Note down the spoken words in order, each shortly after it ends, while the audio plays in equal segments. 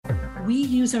we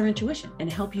use our intuition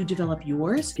and help you develop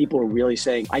yours. People are really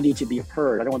saying, I need to be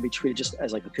heard. I don't want to be treated just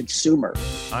as like a consumer.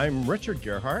 I'm Richard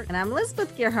Gearhart. And I'm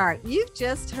Elizabeth Gearhart. You've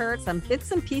just heard some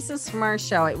bits and pieces from our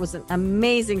show. It was an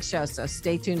amazing show, so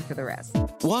stay tuned for the rest.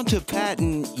 Want to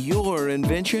patent your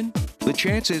invention? The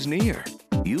chance is near.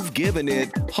 You've given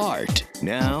it heart.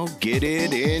 Now get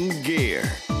it in gear.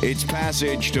 It's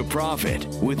Passage to Profit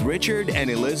with Richard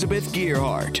and Elizabeth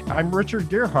Gearhart. I'm Richard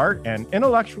Gearhart, an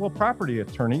intellectual property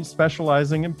attorney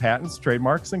specializing in patents,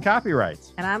 trademarks, and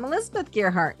copyrights. And I'm Elizabeth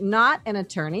Gearhart, not an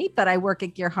attorney, but I work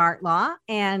at Gearhart Law,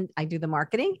 and I do the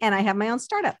marketing, and I have my own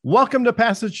startup. Welcome to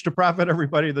Passage to Profit,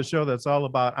 everybody, the show that's all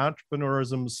about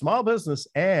entrepreneurism, small business,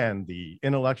 and the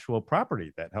intellectual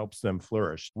property that helps them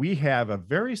flourish. We have a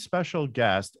very special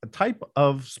guest, a type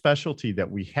of specialty that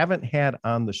we haven't had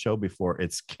on the show before.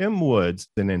 It's Kim Woods,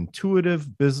 an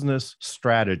intuitive business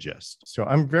strategist. So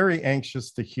I'm very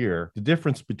anxious to hear the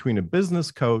difference between a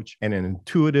business coach and an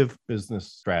intuitive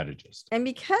business strategist. And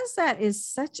because that is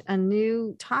such a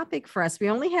new topic for us, we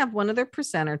only have one other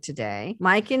presenter today,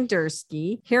 Mike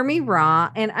Endersky, Hear Me Raw.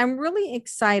 And I'm really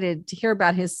excited to hear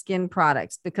about his skin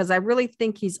products because I really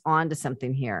think he's on to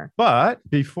something here. But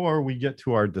before we get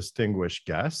to our distinguished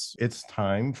guests, it's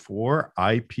time for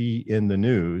IP in the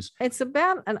News. It's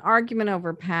about an argument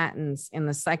over patents in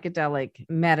the psychedelic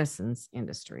medicines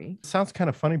industry. Sounds kind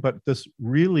of funny, but this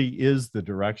really is the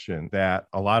direction that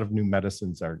a lot of new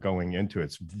medicines are going into.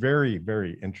 It's very,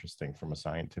 very interesting from a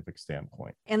scientific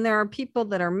standpoint. And there are people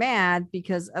that are mad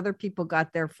because other people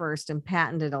got there first and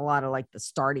patented a lot of like the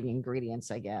starting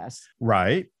ingredients, I guess.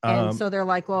 Right. And so they're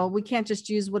like, well, we can't just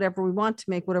use whatever we want to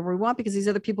make whatever we want because these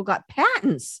other people got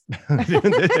patents.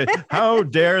 How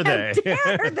dare they?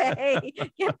 How dare they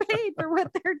get paid for what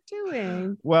they're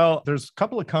doing? Well, there's a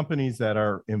couple of companies that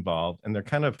are involved, and they're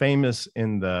kind of famous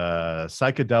in the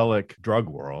psychedelic drug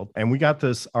world. And we got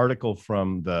this article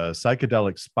from the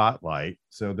Psychedelic Spotlight.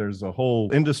 So there's a whole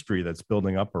industry that's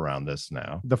building up around this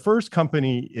now. The first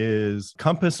company is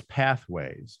Compass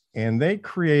Pathways, and they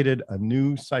created a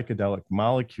new psychedelic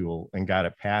molecule and got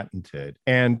it patented.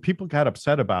 And people got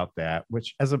upset about that,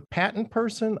 which as a patent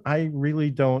person, I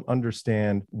really don't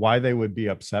understand why they would be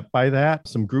upset by that.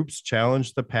 Some groups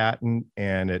challenged the patent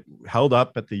and it held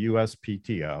up at the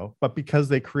USPTO. But because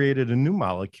they created a new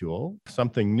molecule,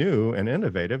 something new and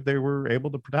innovative, they were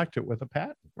able to protect it with a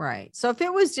patent. Right. So if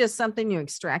it was just something you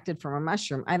extracted from a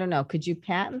mushroom, I don't know, could you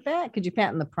patent that? Could you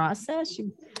patent the process?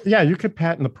 Yeah, you could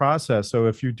patent the process. So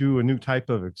if you do a new type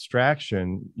of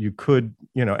extraction, you could,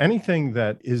 anything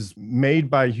that is made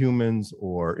by humans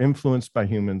or influenced by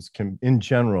humans can in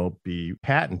general be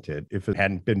patented if it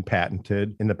hadn't been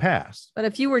patented in the past. But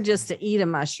if you were just to eat a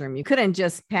mushroom, you couldn't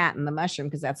just patent the mushroom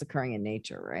because that's occurring in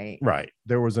nature, right? Right.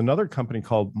 There was another company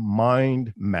called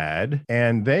MindMed,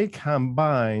 and they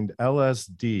combined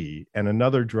LSD and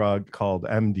another drug called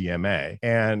MDMA.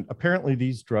 And apparently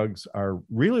these drugs are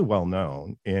really well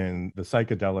known in the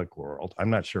psychedelic world. I'm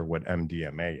not sure what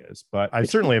MDMA is, but I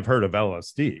certainly have heard of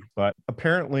LSD. But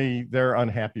apparently they're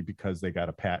unhappy because they got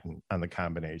a patent on the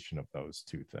combination of those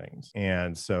two things.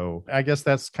 And so I guess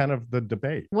that's kind of the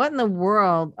debate. What in the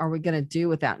world are we going to do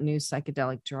without new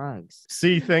psychedelic drugs?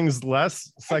 See things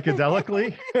less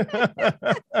psychedelically?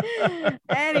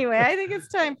 Anyway, I think it's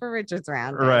time for Richard's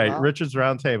Roundtable. Right, Richard's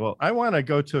Roundtable. I want to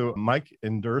go to Mike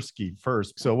Endersky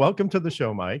first. So welcome to the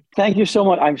show, Mike. Thank you so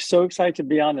much. I'm so excited to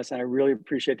be on this, and I really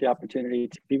appreciate the opportunity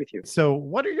to be with you. So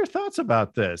what are your thoughts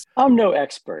about this? I'm no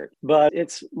expert, but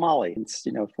it's Molly. It's,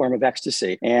 a form of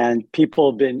ecstasy. And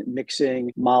people have been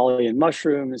mixing Molly and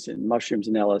mushrooms and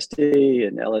LSD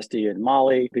and LSD and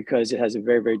Molly because it has a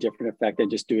very, very different effect than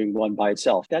just doing one by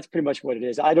itself. That's pretty much what it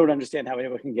is. I don't understand how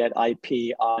anyone can get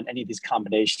IP on any of these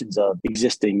combinations of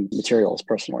existing materials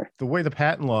personally. The way the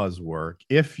patent laws work,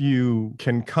 if you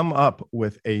can come up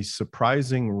with a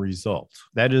surprising result,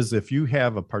 that is, if you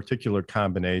have a particular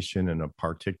combination in a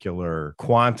particular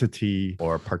quantity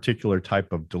or a particular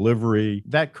type of delivery,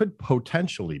 that could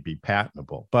potentially be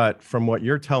patentable. But from what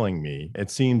you're telling me,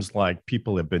 it seems like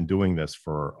people have been doing this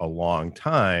for a long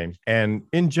time. And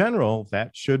in general,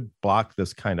 that should block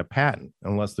this kind of patent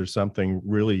unless there's something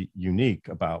really unique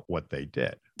about what they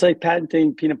did. It's like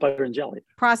patenting peanut butter and jelly.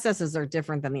 Processes are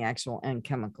different than the actual end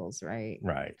chemicals, right?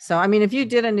 Right. So, I mean, if you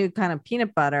did a new kind of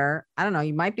peanut butter, I don't know,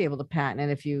 you might be able to patent it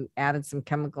if you added some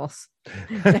chemicals.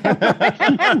 Like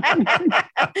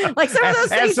some of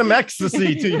those Add things. some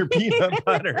ecstasy to your peanut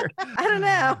butter. I don't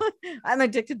know. I'm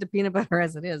addicted to peanut butter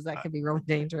as it is. That could be really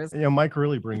dangerous. Mike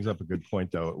really brings up a good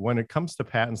point, though. When it comes to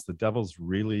patents, the devil's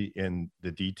really in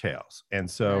the details. And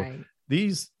so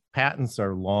these Patents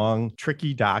are long,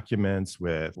 tricky documents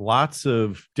with lots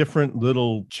of different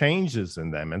little changes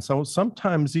in them. And so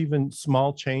sometimes even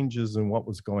small changes in what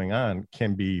was going on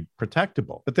can be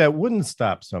protectable. But that wouldn't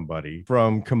stop somebody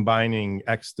from combining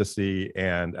ecstasy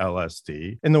and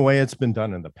LSD in the way it's been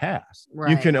done in the past.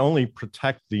 Right. You can only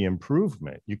protect the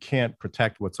improvement. You can't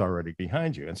protect what's already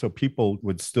behind you. And so people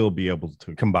would still be able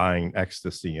to combine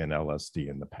ecstasy and LSD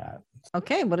in the patent.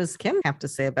 Okay, what does Kim have to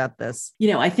say about this?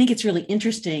 I think it's really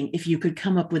interesting if you could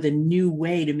come up with a new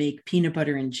way to make peanut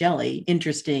butter and jelly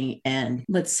interesting and,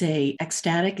 let's say,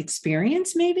 ecstatic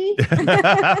experience, maybe.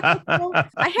 Well,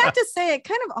 I have to say, it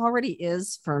kind of already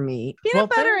is for me. Peanut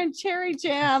butter and cherry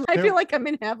jam. I feel like I'm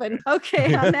in heaven.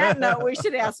 Okay, on that note, we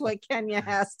should ask what Kenya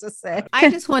has to say. I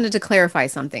just wanted to clarify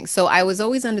something. So I was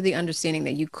always under the understanding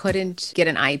that you couldn't get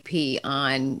an IP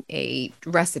on a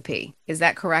recipe. Is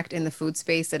that correct in the food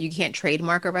space, that you can't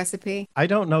trademark a recipe? I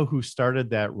don't know who started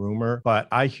that rumor, but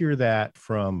I hear that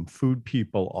from food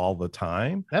people all the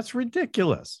time. That's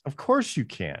ridiculous. Of course you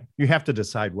can. You have to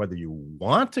decide whether you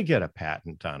want to get a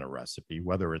patent on a recipe,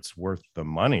 whether it's worth the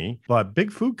money. But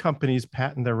big food companies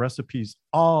patent their recipes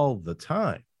all the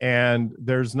time. And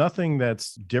there's nothing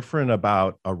that's different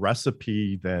about a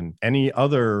recipe than any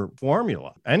other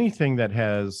formula. Anything that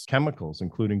has chemicals,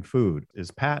 including food,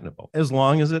 is patentable, as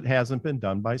long as it hasn't been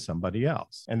done by somebody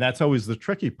else. And that's always the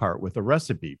tricky part with a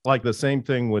recipe. Like the same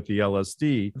thing with the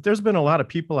LSD. There's been a lot of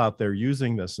people out there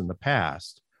using this in the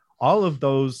past. All of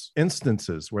those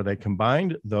instances where they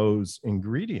combined those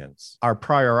ingredients are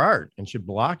prior art and should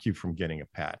block you from getting a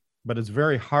patent. But it's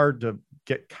very hard to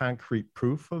get concrete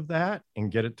proof of that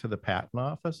and get it to the patent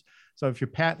office. So if you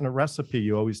patent a recipe,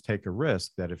 you always take a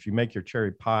risk that if you make your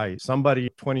cherry pie, somebody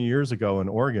 20 years ago in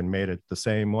Oregon made it the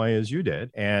same way as you did,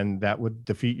 and that would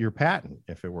defeat your patent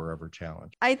if it were ever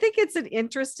challenged. I think it's an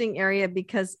interesting area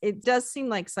because it does seem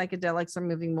like psychedelics are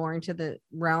moving more into the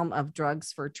realm of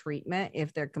drugs for treatment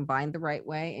if they're combined the right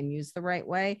way and used the right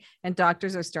way. And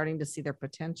doctors are starting to see their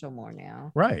potential more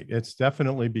now. Right. It's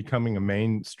definitely becoming a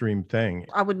mainstream thing.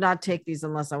 I would not take these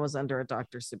unless I was under a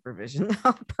doctor's supervision,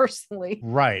 personally.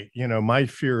 Right. My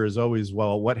fear is always,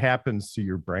 well, what happens to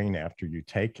your brain after you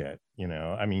take it?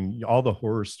 I mean, all the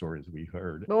horror stories we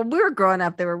heard. But when we were growing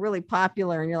up, they were really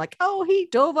popular. And you're like, oh, he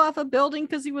dove off a building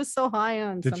because he was so high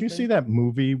on Did something. you see that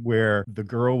movie where the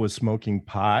girl was smoking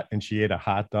pot and she ate a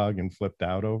hot dog and flipped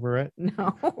out over it?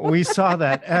 No. We saw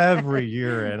that every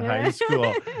year in high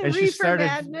school. And she started,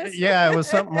 madness. Yeah, it was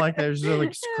something like that. She was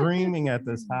like screaming at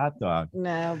this hot dog.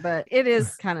 No, but it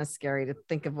is kind of scary to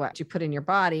think of what you put in your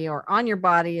body or on your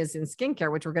body is in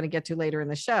skincare, which we're going to get to later in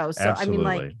the show. So, Absolutely. I mean,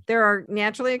 like there are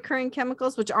naturally occurring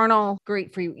chemicals, which aren't all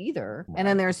great for you either. Right. And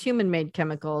then there's human-made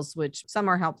chemicals, which some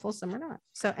are helpful, some are not.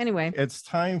 So anyway. It's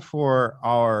time for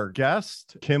our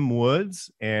guest, Kim Woods,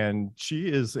 and she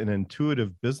is an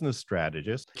intuitive business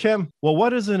strategist. Kim, well,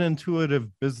 what is an intuitive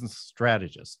business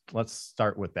strategist? Let's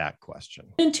start with that question.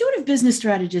 An intuitive business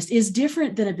strategist is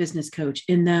different than a business coach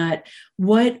in that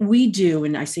what we do,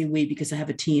 and I say we because I have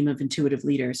a team of intuitive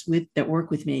leaders that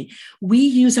work with me, we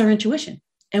use our intuition.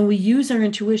 And we use our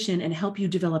intuition and help you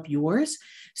develop yours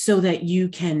so that you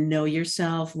can know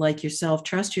yourself, like yourself,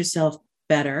 trust yourself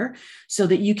better, so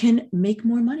that you can make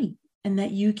more money and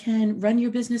that you can run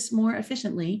your business more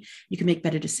efficiently. You can make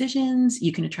better decisions.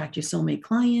 You can attract your soulmate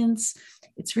clients.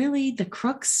 It's really the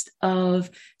crux of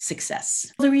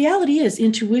success. The reality is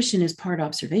intuition is part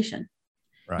observation.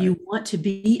 Right. You want to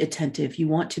be attentive. You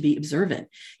want to be observant.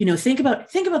 Think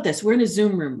about this. We're in a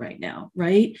Zoom room right now,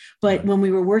 right? But when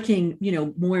we were working,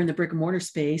 more in the brick and mortar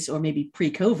space or maybe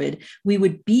pre-COVID, we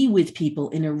would be with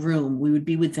people in a room. We would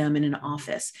be with them in an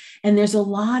office. And there's a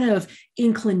lot of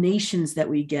inclinations that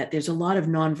we get. There's a lot of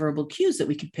nonverbal cues that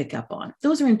we could pick up on.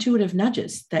 Those are intuitive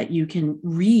nudges that you can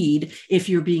read if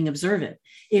you're being observant.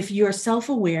 If you're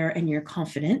self-aware and you're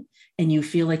confident, and you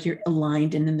feel like you're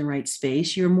aligned and in the right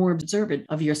space, you're more observant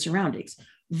of your surroundings.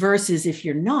 Versus if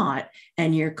you're not,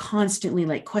 and you're constantly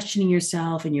like questioning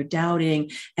yourself and you're doubting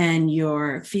and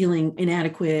you're feeling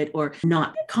inadequate or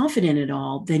not confident at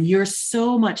all, then you're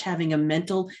so much having a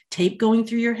mental tape going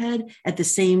through your head at the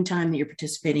same time that you're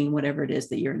participating in whatever it is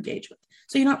that you're engaged with.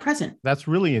 So you're not present. That's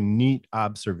really a neat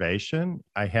observation.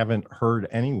 I haven't heard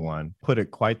anyone put it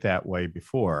quite that way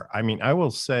before. I mean, I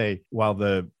will say, while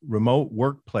the remote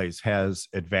workplace has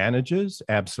advantages,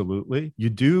 absolutely, you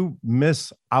do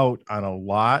miss out on a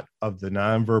lot of the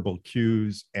nonverbal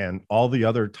cues and all the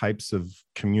other types of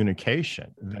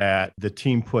communication that the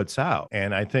team puts out.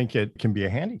 And I think it can be a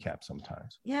handicap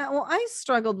sometimes. Yeah, well, I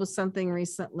struggled with something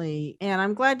recently, and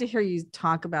I'm glad to hear you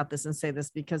talk about this and say this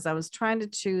because I was trying to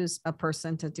choose a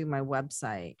person to do my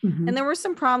website. Mhm. And there were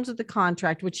some problems with the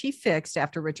contract, which he fixed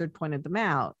after Richard pointed them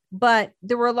out. But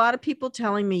there were a lot of people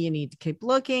telling me you need to keep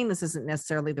looking. This isn't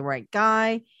necessarily the right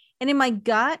guy. And in my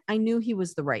gut, I knew he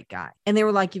was the right guy. And they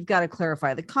were like, you've got to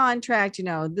clarify the contract.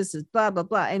 This is blah, blah,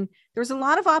 blah. And there was a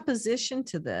lot of opposition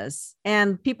to this.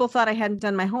 And people thought I hadn't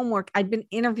done my homework. I'd been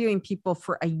interviewing people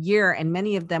for a year, and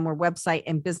many of them were website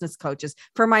and business coaches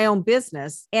for my own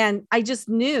business. And I just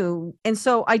knew. And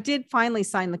so I did finally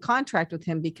sign the contract with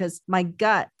him because my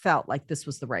gut felt like this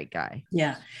was the right guy.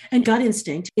 Yeah. And gut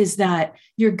instinct is that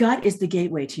your gut is the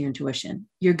gateway to your intuition.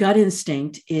 Your gut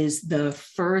instinct is the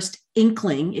first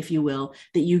inkling, if you will,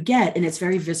 that you get, and it's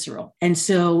very visceral. And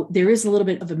so there is a little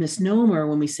bit of a misnomer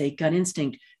when we say gut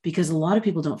instinct, because a lot of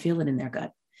people don't feel it in their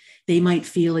gut. They might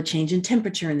feel a change in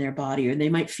temperature in their body, or they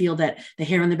might feel that the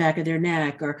hair on the back of their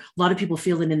neck, or a lot of people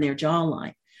feel it in their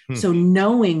jawline. So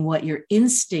knowing what your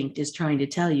instinct is trying to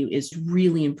tell you is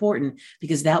really important,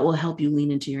 because that will help you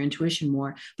lean into your intuition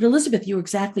more. But Elizabeth, you're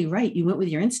exactly right. You went with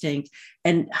your instinct.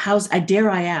 And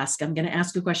I ask, I'm going to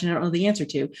ask a question I don't know the answer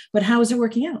to, but how is it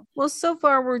working out? Well, so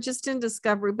far we're just in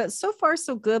discovery, but so far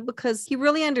so good, because he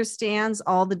really understands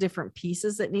all the different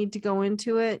pieces that need to go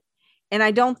into it. And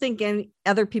I don't think any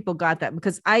other people got that,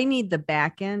 because I need the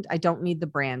back end. I don't need the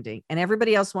branding. And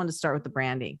everybody else wanted to start with the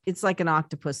branding. It's like an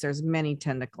octopus. There's many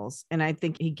tentacles. And I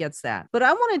think he gets that. But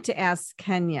I wanted to ask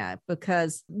Kenya,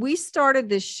 because we started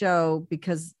this show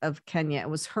because of Kenya. It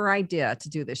was her idea to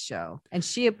do this show. And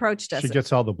she approached us. She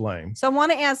gets all the blame. So I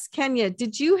want to ask Kenya,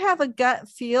 did you have a gut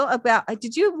feel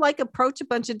did you approach a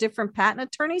bunch of different patent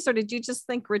attorneys, or did you just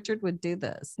think Richard would do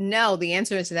this? No, the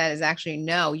answer to that is actually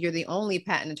no. You're the only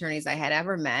patent attorneys I had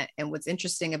ever met. And what's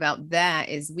interesting about that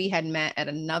is we had met at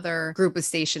another group of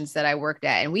stations that I worked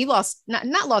at, and we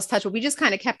not lost touch, but we just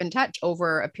kind of kept in touch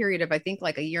over a period of, I think,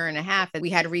 like a year and a half, and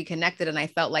we had reconnected, and I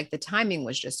felt like the timing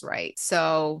was just right.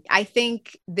 So I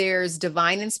think there's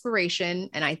divine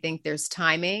inspiration, and I think there's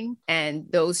timing, and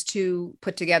those two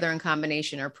put together in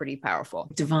combination are pretty powerful.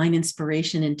 Divine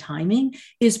inspiration and timing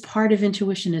is part of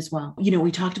intuition as well.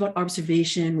 We talked about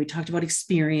observation, we talked about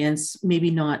experience,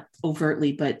 maybe not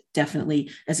overtly, but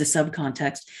definitely as a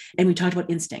subcontext. And we talked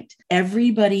about instinct.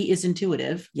 Everybody is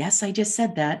intuitive. Yes, I just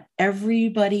said that.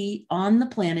 Everybody on the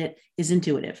planet is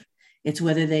intuitive. It's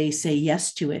whether they say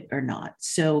yes to it or not.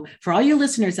 So for all your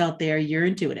listeners out there, you're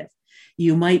intuitive.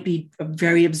 You might be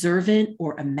very observant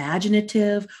or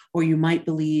imaginative, or you might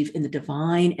believe in the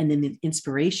divine and in the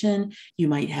inspiration. You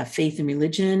might have faith in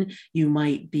religion. You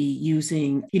might be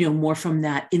using, more from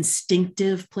that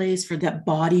instinctive place for that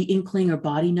body inkling or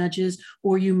body nudges,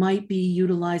 or you might be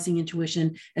utilizing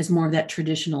intuition as more of that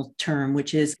traditional term,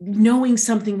 which is knowing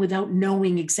something without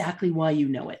knowing exactly why you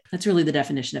know it. That's really the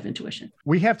definition of intuition.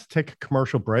 We have to take a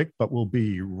commercial break, but we'll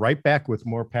be right back with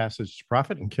more Passage to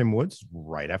Profit and Kim Woods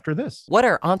right after this. What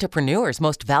are entrepreneurs'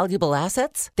 most valuable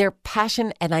assets? Their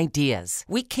passion and ideas.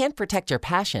 We can't protect your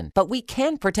passion, but we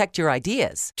can protect your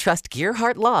ideas. Trust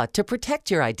Gearhart Law to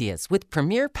protect your ideas with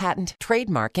premier patent,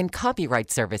 trademark, and copyright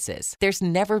services. There's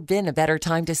never been a better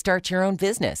time to start your own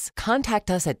business. Contact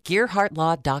us at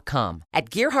GearhartLaw.com. At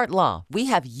Gearhart Law, we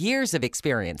have years of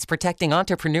experience protecting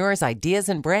entrepreneurs' ideas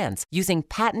and brands using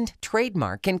patent,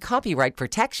 trademark, and copyright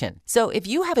protection. So if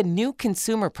you have a new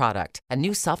consumer product, a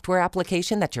new software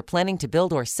application that you're planning to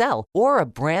build or sell, or a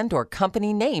brand or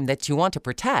company name that you want to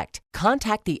protect,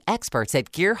 contact the experts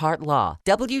at Gearhart Law.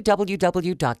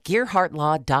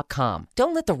 www.gearhartlaw.com.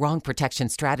 Don't let the wrong protection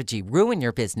strategy ruin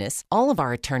your business. All of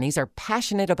our attorneys are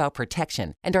passionate about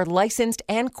protection and are licensed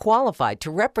and qualified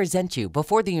to represent you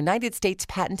before the United States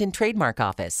Patent and Trademark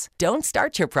Office. Don't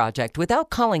start your project without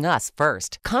calling us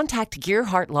first. Contact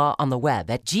Gearhart Law on the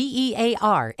web at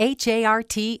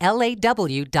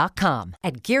GearhartLaw.com.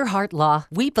 At Gearhart Law,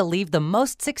 we believe the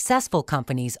most successful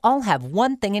companies all have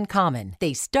one thing in common.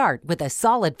 They start with a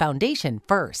solid foundation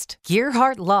first.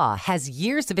 Gearhart Law has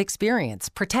years of experience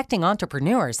protecting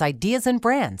entrepreneurs' ideas and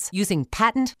brands using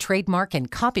patent, trademark, and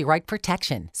copyright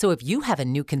protection. So if you have a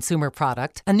new consumer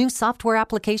product, a new software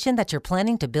application that you're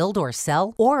planning to build or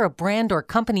sell, or a brand or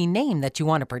company name that you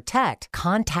want to protect,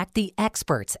 contact the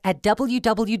experts at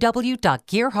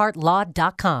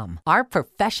www.gearhartlaw.com. Our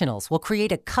professionals will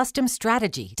create a custom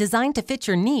strategy designed to fit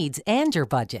your needs and your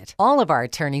budget. All of our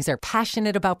attorneys are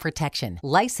passionate about protection,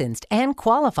 licensed licensed and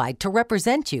qualified to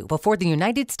represent you before the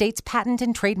United States Patent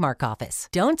and Trademark Office.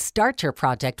 Don't start your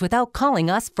project without calling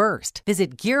us first.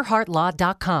 Visit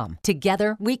GearhartLaw.com.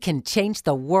 Together, we can change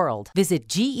the world. Visit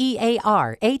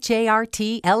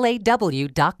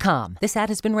GearhartLaw.com. This ad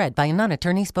has been read by a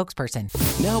non-attorney spokesperson.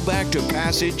 Now back to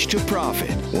Passage to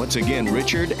Profit. Once again,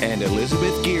 Richard and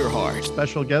Elizabeth Gearhart.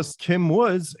 Special guest Kim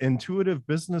Woods, intuitive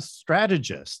business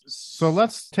strategist. So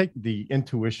let's take the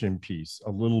intuition piece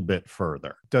a little bit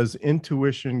further. Does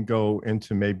intuition go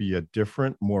into maybe a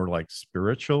different, more like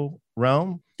spiritual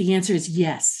realm? The answer is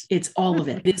yes. It's all of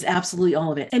it. It is absolutely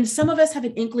all of it. And some of us have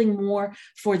an inkling more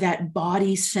for that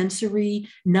body sensory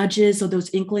nudges or those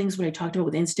inklings, what I talked about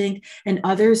with instinct, and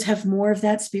others have more of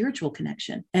that spiritual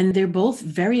connection. And they're both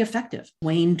very effective.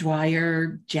 Wayne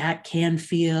Dyer, Jack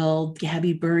Canfield,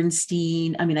 Gabby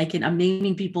Bernstein. I mean, I'm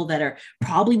naming people that are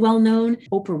probably well known.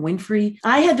 Oprah Winfrey.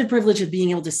 I had the privilege of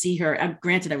being able to see her.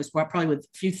 Granted, I was probably with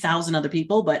a few thousand other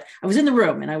people, but I was in the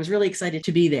room and I was really excited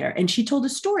to be there. And she told a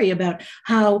story about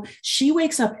how she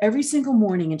wakes up every single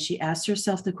morning and she asks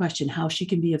herself the question, how she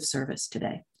can be of service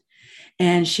today.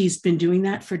 And she's been doing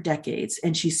that for decades.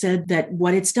 And she said that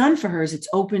what it's done for her is it's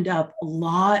opened up a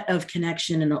lot of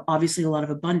connection and obviously a lot of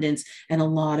abundance and a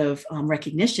lot of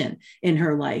recognition in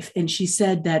her life. And she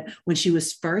said that when she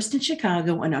was first in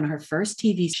Chicago and on her first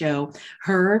TV show,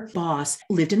 her boss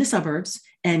lived in the suburbs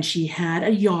and she had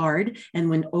a yard. And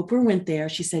when Oprah went there,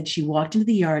 she said she walked into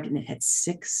the yard and it had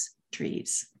 6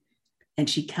 trees. And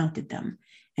she counted them.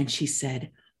 And she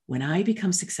said, when I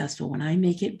become successful, when I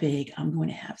make it big, I'm going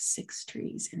to have 6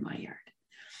 trees in my yard.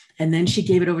 And then she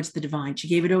gave it over to the divine. She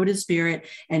gave it over to the spirit.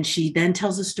 And she then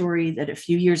tells a story that a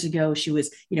few years ago, she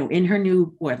was, in her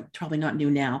new, well, probably not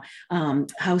new now,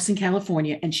 house in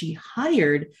California. And she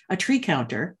hired a tree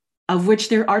counter, of which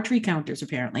there are tree counters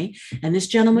apparently. And this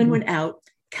gentleman went out,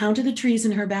 counted the trees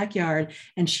in her backyard,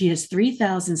 and she has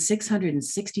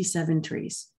 3,667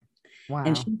 trees. Wow.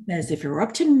 And she says, if it were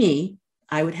up to me,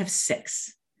 I would have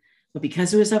 6. But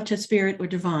because it was up to spirit or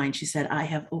divine, she said, I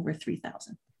have over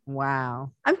 3,000.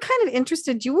 Wow. I'm kind of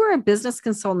interested. You were a business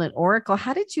consultant at Oracle.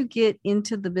 How did you get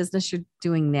into the business you're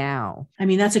doing now? I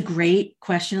mean, that's a great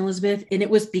question, Elizabeth. And it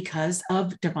was because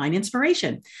of divine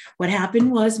inspiration. What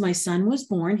happened was my son was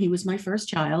born. He was my first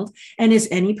child. And as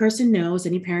any person knows,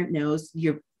 any parent knows,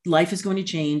 your life is going to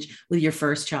change with your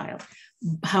first child.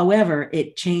 However,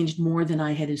 it changed more than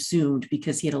I had assumed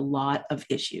because he had a lot of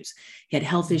issues. He had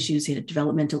health issues, he had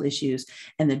developmental issues,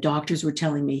 and the doctors were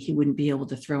telling me he wouldn't be able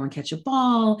to throw and catch a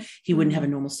ball, he wouldn't have a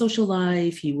normal social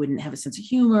life, he wouldn't have a sense of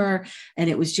humor, and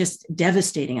it was just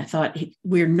devastating. I thought,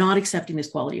 we're not accepting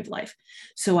this quality of life.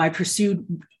 So I pursued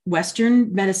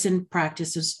Western medicine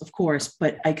practices, of course,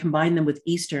 but I combined them with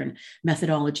Eastern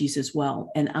methodologies as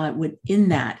well. And in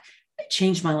that, it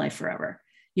changed my life forever.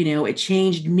 It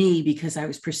changed me because I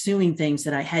was pursuing things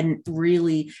that I hadn't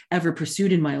really ever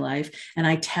pursued in my life. And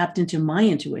I tapped into my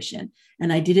intuition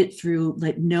and I did it through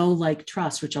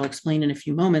trust, which I'll explain in a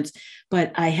few moments.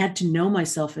 But I had to know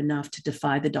myself enough to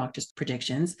defy the doctor's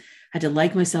predictions. I had to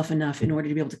like myself enough in order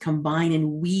to be able to combine and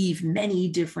weave many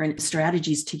different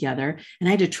strategies together. And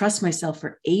I had to trust myself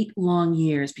for 8 long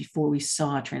years before we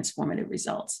saw transformative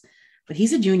results. But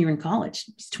he's a junior in college.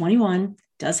 He's 21.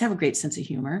 Does have a great sense of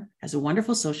humor, has a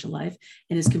wonderful social life,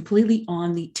 and is completely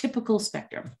on the typical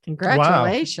spectrum.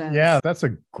 Congratulations. Wow. Yeah, that's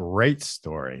a great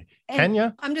story. And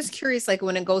Kenya? I'm just curious,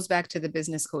 when it goes back to the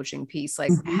business coaching piece,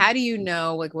 how do you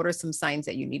know, what are some signs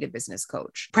that you need a business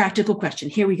coach? Practical question.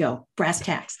 Here we go. Brass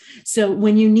tacks. So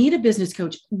when you need a business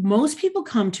coach, most people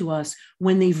come to us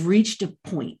when they've reached a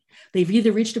point. They've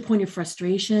either reached a point of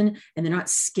frustration and they're not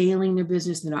scaling their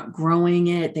business, they're not growing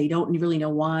it, they don't really know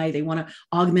why, they want to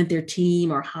augment their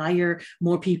team or hire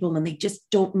more people and they just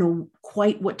don't know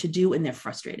quite what to do and they're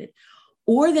frustrated.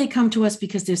 Or they come to us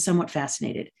because they're somewhat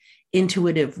fascinated.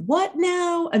 Intuitive, what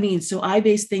now? I mean, so I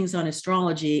base things on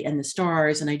astrology and the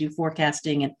stars and I do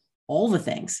forecasting and all the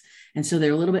things. And so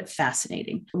they're a little bit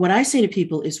fascinating. What I say to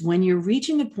people is when you're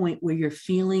reaching a point where you're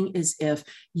feeling as if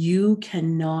you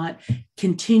cannot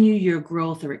continue your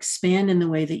growth or expand in the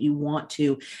way that you want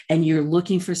to, and you're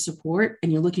looking for support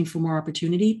and you're looking for more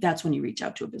opportunity, that's when you reach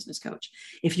out to a business coach.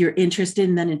 If you're interested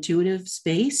in that intuitive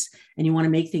space and you want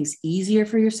to make things easier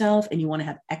for yourself and you want to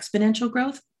have exponential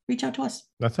growth, reach out to us.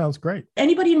 That sounds great.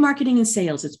 Anybody in marketing and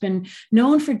sales, it's been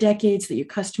known for decades that your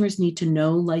customers need to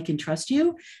know, like, and trust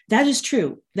you. That is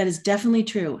true. That is definitely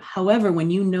true. However,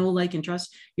 when you know, like, and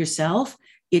trust yourself,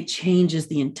 it changes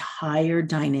the entire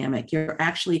dynamic. You're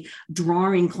actually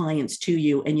drawing clients to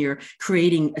you and you're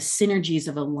creating synergies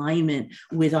of alignment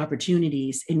with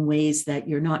opportunities in ways that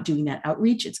you're not doing that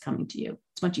outreach. It's coming to you.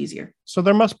 It's much easier. So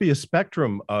there must be a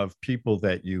spectrum of people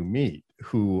that you meet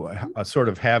who sort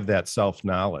of have that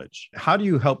self-knowledge. How do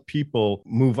you help people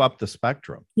move up the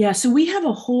spectrum? Yeah, so we have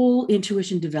a whole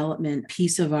intuition development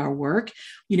piece of our work.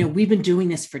 We've been doing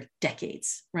this for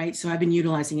decades, right? So I've been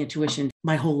utilizing intuition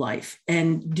my whole life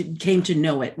and came to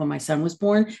know it when my son was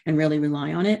born and really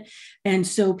rely on it. And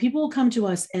so people will come to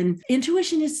us, and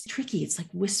intuition is tricky. It's like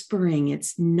whispering,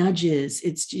 it's nudges,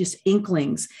 it's just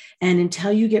inklings. And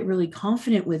until you get really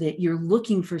confident with it, you're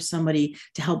looking for somebody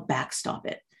to help backstop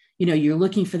it. You're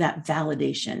looking for that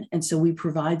validation. And so we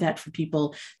provide that for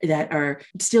people that are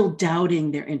still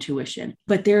doubting their intuition.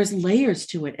 But there's layers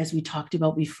to it, as we talked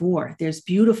about before. There's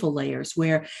beautiful layers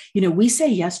where, we say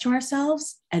yes to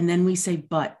ourselves and then we say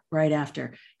but right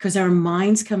after, because our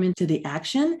minds come into the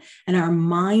action and our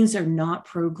minds are not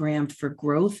programmed for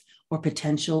growth or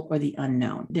potential or the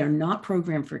unknown. They're not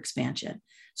programmed for expansion.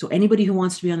 So anybody who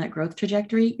wants to be on that growth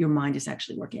trajectory, your mind is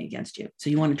actually working against you. So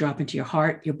you want to drop into your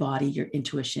heart, your body, your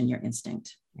intuition, your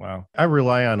instinct. Wow. I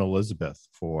rely on Elizabeth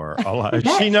for a lot.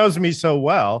 She knows me so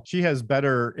well. She has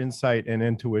better insight and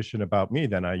intuition about me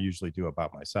than I usually do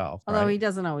about myself. Although right? he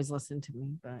doesn't always listen to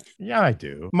me, but yeah, I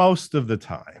do. Most of the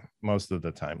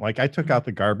time. Like I took out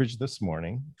the garbage this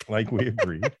morning, like we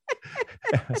agreed.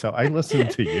 So I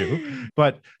listened to you.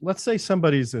 But let's say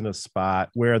somebody's in a spot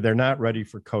where they're not ready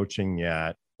for coaching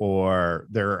yet, or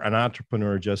they're an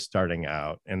entrepreneur just starting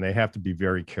out and they have to be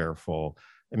very careful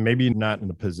and maybe not in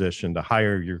a position to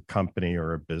hire your company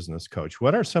or a business coach.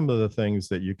 What are some of the things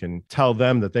that you can tell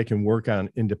them that they can work on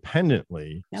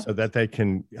independently so that they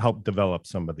can help develop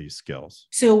some of these skills?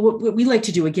 So what we like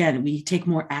to do, again, we take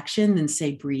more action than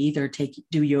say breathe or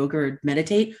do yoga or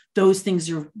meditate. Those things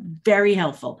are very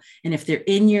helpful. And if they're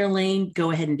in your lane,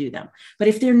 go ahead and do them. But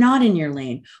if they're not in your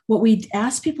lane, what we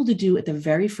ask people to do at the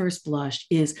very first blush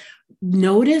is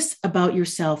notice about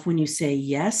yourself when you say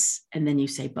yes and then you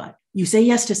say but. You say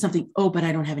yes to something, oh, but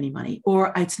I don't have any money,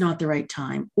 or it's not the right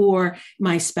time, or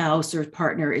my spouse or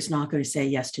partner is not going to say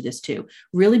yes to this too.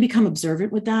 Really become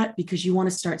observant with that, because you want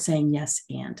to start saying yes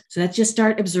and. So let's just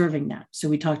start observing that. So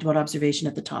we talked about observation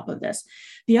at the top of this.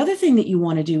 The other thing that you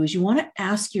want to do is you want to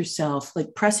ask yourself,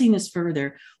 like pressing this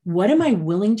further, what am I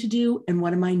willing to do and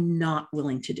what am I not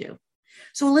willing to do?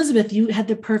 So Elizabeth, you had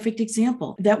the perfect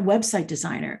example, that website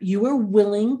designer. You were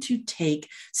willing to take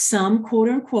some quote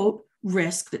unquote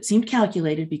risk that seemed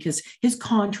calculated because his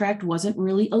contract wasn't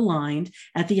really aligned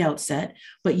at the outset,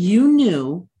 but you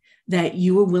knew that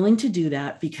you were willing to do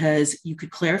that because you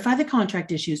could clarify the contract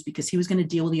issues because he was going to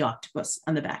deal with the octopus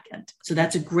on the back end. So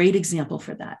that's a great example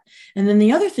for that. And then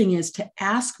the other thing is to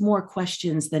ask more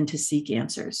questions than to seek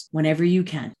answers whenever you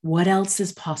can. What else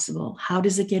is possible? How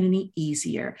does it get any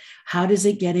easier? How does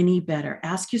it get any better?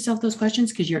 Ask yourself those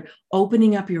questions because you're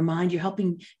opening up your mind. You're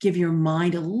helping give your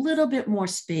mind a little bit more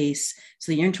space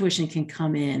so your intuition can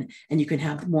come in and you can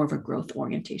have more of a growth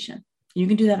orientation. You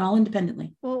can do that all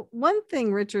independently. Well, one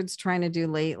thing Richard's trying to do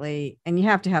lately, and you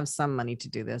have to have some money to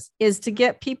do this, is to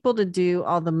get people to do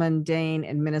all the mundane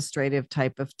administrative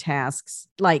type of tasks,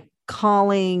 like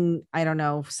calling, I don't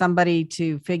know, somebody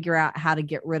to figure out how to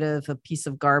get rid of a piece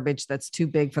of garbage that's too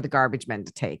big for the garbage men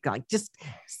to take, like just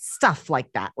stuff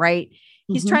like that, right?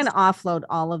 He's trying to offload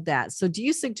all of that. So do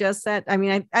you suggest that? I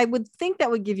mean, I would think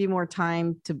that would give you more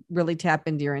time to really tap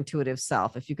into your intuitive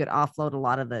self if you could offload a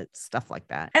lot of the stuff like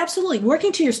that. Absolutely.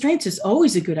 Working to your strengths is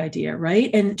always a good idea, right?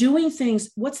 And doing things,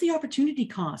 what's the opportunity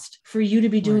cost for you to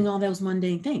be doing all those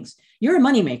mundane things? You're a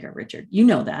moneymaker, Richard. You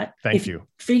know that. Thank you.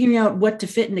 Figuring out what to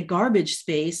fit in the garbage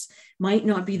space might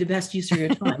not be the best use of your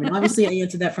time. And obviously I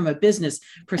answered that from a business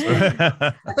perspective.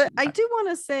 But I do want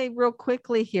to say real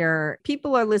quickly here,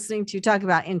 people are listening to you talk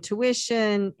about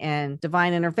intuition and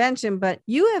divine intervention, but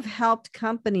you have helped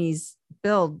companies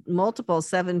build multiple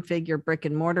 7-figure brick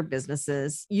and mortar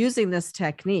businesses using this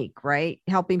technique, right?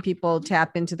 Helping people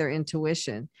tap into their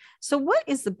intuition. So what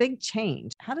is the big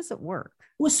change? How does it work?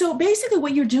 Well, so basically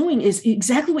what you're doing is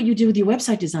exactly what you do with your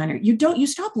website designer. You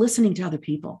stop listening to other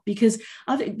people because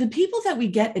the people that we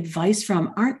get advice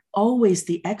from aren't always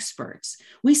the experts.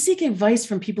 We seek advice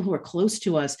from people who are close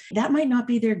to us. That might not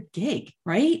be their gig,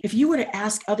 right? If you were to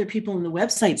ask other people in the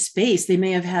website space, they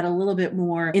may have had a little bit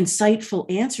more insightful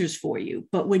answers for you.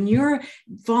 But when you're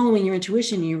following your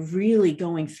intuition, you're really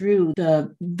going through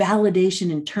the validation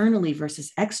internally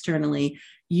versus externally.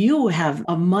 You have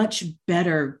a much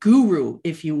better guru,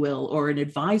 if you will, or an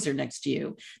advisor next to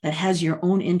you that has your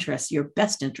own interests, your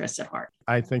best interests at heart.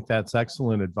 I think that's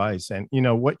excellent advice. And,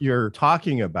 what you're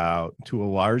talking about to a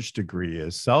large degree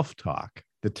is self-talk.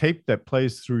 The tape that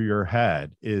plays through your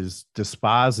head is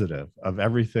dispositive of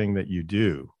everything that you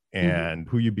do. and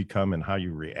who you become and how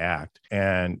you react.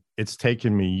 And it's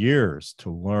taken me years to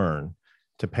learn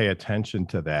to pay attention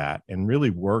to that and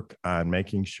really work on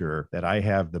making sure that I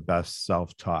have the best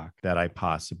self-talk that I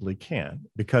possibly can.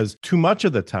 Because too much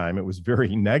of the time it was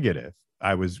very negative.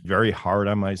 I was very hard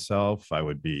on myself. I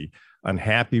would be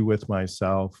unhappy with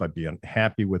myself. I'd be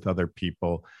unhappy with other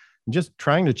people. And just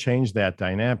trying to change that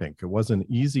dynamic. It wasn't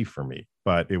easy for me,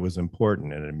 but it was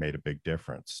important and it made a big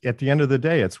difference. At the end of the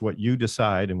day, it's what you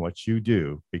decide and what you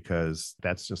do, because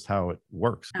that's just how it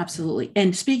works. Absolutely.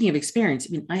 And speaking of experience,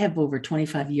 I mean, I have over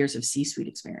 25 years of C-suite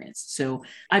experience. So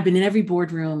I've been in every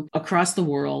boardroom across the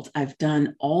world. I've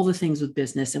done all the things with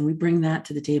business, and we bring that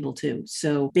to the table too.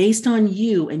 So based on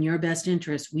you and your best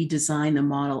interest, we design the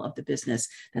model of the business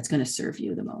that's going to serve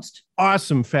you the most.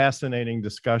 Awesome, fascinating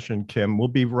discussion, Kim. We'll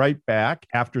be right back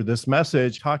after this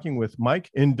message talking with Mike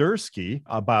Indersky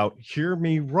about Hear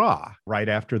Me Raw right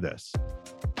after this.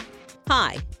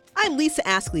 Hi, I'm Lisa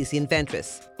Askley, the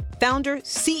inventress, founder,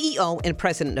 CEO, and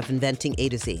president of Inventing A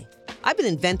to Z. I've been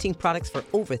inventing products for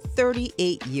over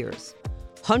 38 years.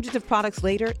 Hundreds of products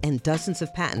later and dozens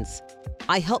of patents.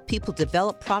 I help people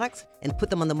develop products and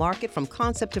put them on the market from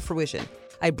concept to fruition.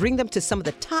 I bring them to some of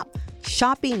the top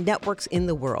shopping networks in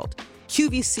the world: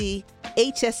 QVC,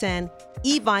 HSN,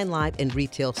 eVine Live, and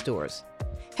retail stores.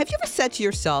 Have you ever said to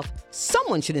yourself,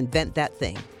 someone should invent that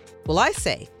thing? Well, I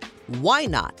say, why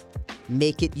not?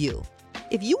 Make it you.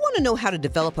 If you want to know how to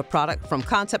develop a product from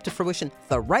concept to fruition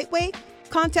the right way,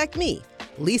 contact me,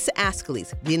 Lisa Askley,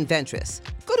 the inventress.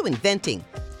 Go to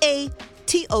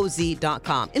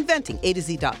inventingatoz.com,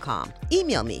 inventingatoz.com.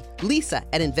 Email me,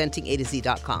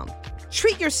 lisa@inventingatoz.com.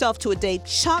 Treat yourself to a day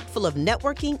chock full of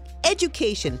networking,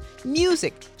 education,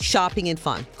 music, shopping, and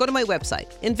fun. Go to my website,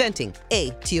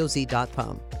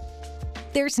 inventingatoz.com.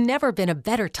 There's never been a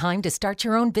better time to start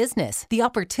your own business. The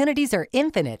opportunities are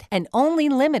infinite and only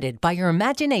limited by your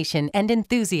imagination and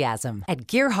enthusiasm. At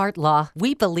Gearhart Law,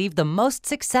 we believe the most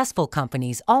successful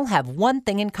companies all have one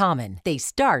thing in common. They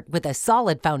start with a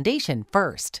solid foundation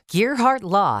first. Gearhart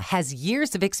Law has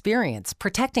years of experience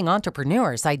protecting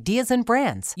entrepreneurs' ideas and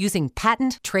brands using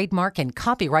patent, trademark, and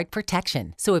copyright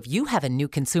protection. So if you have a new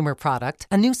consumer product,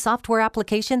 a new software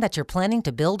application that you're planning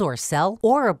to build or sell,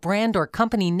 or a brand or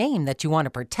company name that you want to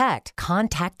protect,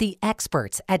 contact the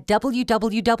experts at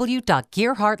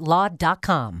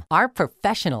www.gearhartlaw.com. Our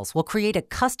professionals will create a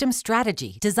custom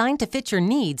strategy designed to fit your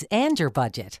needs and your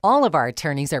budget. All of our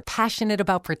attorneys are passionate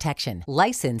about protection,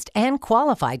 licensed and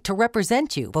qualified to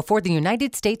represent you before the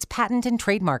United States Patent and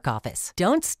Trademark Office.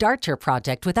 Don't start your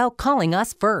project without calling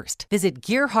us first. Visit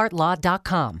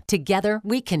gearhartlaw.com. Together,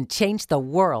 we can change the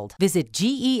world. Visit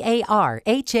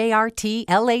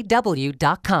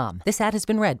gearhartlaw.com. This ad has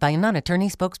been read by a non-attorney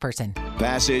spokesperson.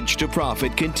 Passage to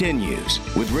Profit continues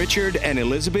with Richard and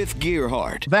Elizabeth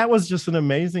Gearhart. That was just an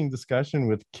amazing discussion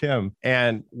with Kim,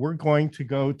 and we're going to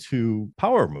go to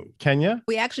Power Move. Kenya?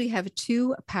 We actually have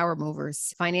two power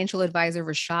movers, financial advisor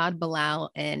Rashad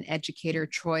Bilal and educator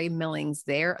Troy Millings.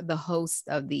 They're the host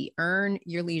of the Earn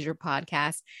Your Leisure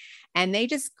podcast, and they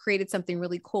just created something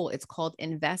really cool. It's called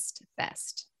Invest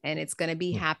Fest. And it's going to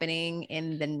be happening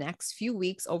in the next few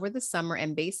weeks over the summer.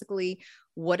 And basically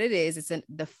what it is, it's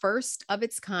the first of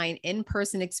its kind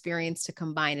in-person experience to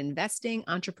combine investing,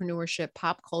 entrepreneurship,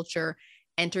 pop culture,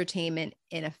 entertainment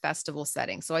in a festival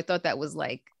setting. So I thought that was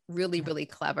like really, really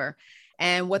clever.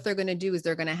 And what they're going to do is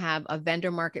they're going to have a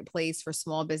vendor marketplace for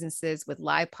small businesses with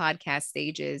live podcast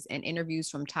stages and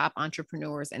interviews from top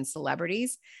entrepreneurs and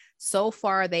celebrities. So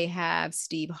far, they have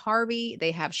Steve Harvey, they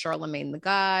have Charlemagne the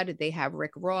God, they have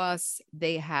Rick Ross,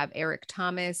 they have Eric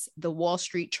Thomas, the Wall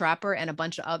Street Trapper, and a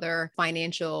bunch of other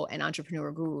financial and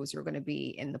entrepreneur gurus who are going to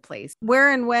be in the place.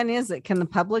 Where and when is it? Can the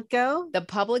public go? The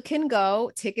public can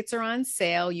go. Tickets are on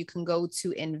sale. You can go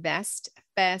to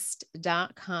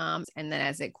investfest.com. And then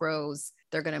as it grows,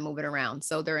 they're going to move it around.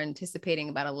 So they're anticipating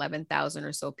about 11,000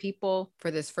 or so people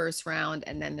for this first round.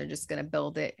 And then they're just going to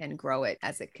build it and grow it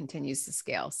as it continues to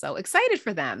scale. So excited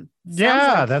for them.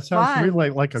 Yeah, that sounds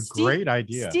really like a great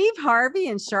idea. Steve Harvey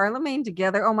and Charlemagne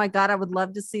together. Oh my God, I would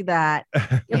love to see that.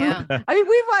 Yeah. I mean,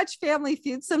 we watch Family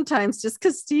Feud sometimes just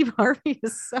because Steve Harvey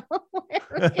is so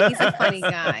He's a funny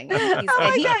guy.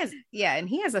 And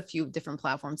he has a few different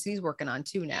platforms he's working on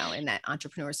too now in that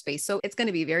entrepreneur space. So it's going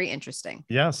to be very interesting.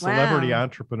 Yeah, celebrity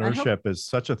entrepreneurship is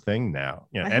such a thing now.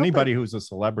 You know, anybody who's a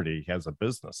celebrity has a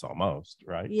business almost,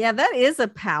 right? Yeah, that is a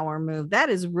power move. That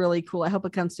is really cool. I hope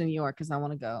it comes to New York because I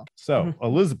want to go. So,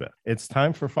 Elizabeth, it's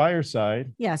time for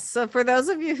Fireside. Yes. So for those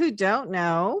of you who don't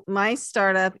know, my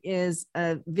startup is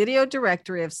a video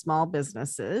directory of small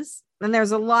businesses. And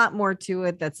there's a lot more to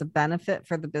it that's a benefit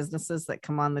for the businesses that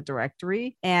come on the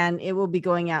directory, and it will be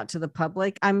going out to the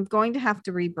public. I'm going to have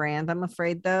to rebrand, I'm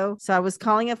afraid, though. So I was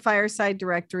calling it Fireside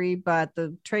Directory, but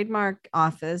the trademark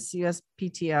office,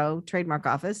 USPTO trademark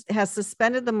office, has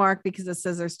suspended the mark because it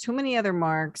says there's too many other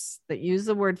marks that use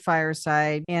the word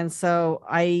fireside. And so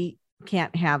I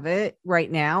can't have it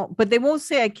right now, but they won't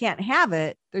say I can't have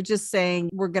it. They're just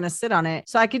saying we're going to sit on it.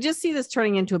 So I could just see this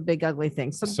turning into a big, ugly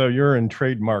thing. So you're in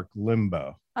trademark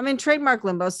limbo. I'm in trademark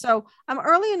limbo. So I'm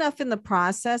early enough in the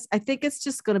process. I think it's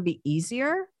just going to be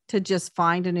easier to just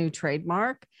find a new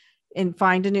trademark and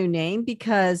find a new name,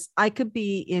 because I could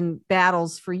be in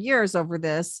battles for years over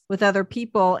this with other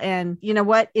people. And you know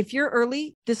what? If you're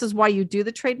early, this is why you do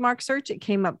the trademark search. It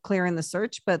came up clear in the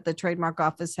search, but the trademark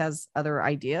office has other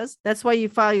ideas. That's why you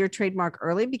file your trademark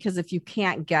early, because if you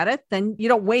can't get it, then you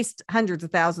don't waste hundreds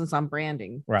of thousands on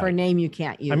branding for a name you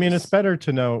can't use. I mean, it's better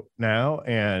to know now.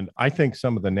 And I think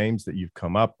some of the names that you've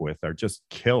come up with are just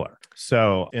killer.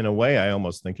 So in a way, I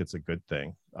almost think it's a good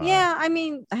thing. Yeah, I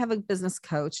mean, I have a business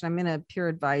coach and I'm in a peer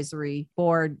advisory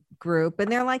board group,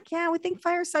 and they're like, yeah, we think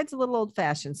Fireside's a little old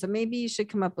fashioned. So maybe you should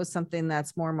come up with something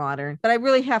that's more modern. But I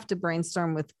really have to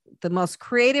brainstorm with the most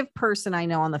creative person I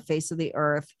know on the face of the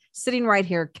earth, sitting right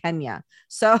here, Kenya.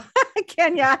 So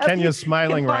Kenya's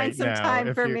smiling right some now.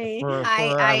 Time for me. For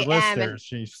our listeners,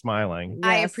 she's smiling. Yes.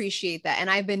 I appreciate that. And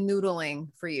I've been noodling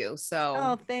for you.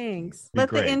 So thanks. Let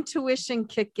the intuition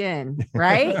kick in,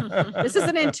 right? This is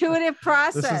an intuitive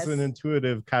process. This is an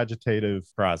intuitive, cogitative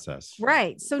process.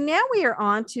 Right. So now we are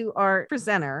on to our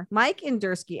presenter, Mike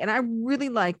Indersky, and I really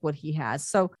like what he has.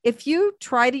 So if you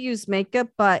try to use makeup,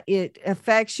 but it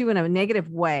affects you in a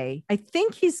negative way, I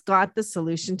think he's got the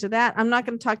solution to that. I'm not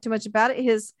going to talk too much about it.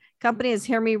 His company is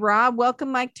Hear Me Raw.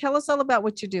 Welcome, Mike. Tell us all about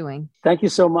what you're doing. Thank you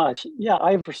so much. Yeah,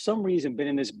 I've for some reason been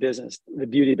in this business, the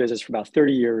beauty business, for about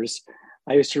 30 years.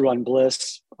 I used to run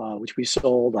Bliss, which we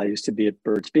sold. I used to be at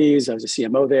Burt's Bees. I was a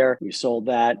CMO there. We sold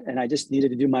that. And I just needed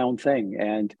to do my own thing.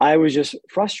 And I was just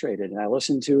frustrated. And I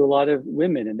listened to a lot of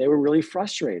women, and they were really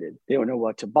frustrated. They don't know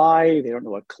what to buy. They don't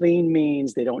know what clean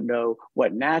means. They don't know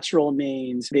what natural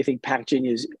means. They think packaging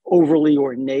is overly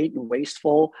ornate and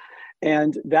wasteful.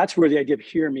 And that's where the idea of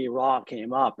Hear Me Raw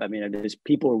came up. I mean, there's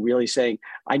people really saying,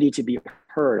 I need to be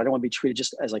heard. I don't want to be treated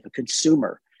just as like a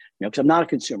consumer, because I'm not a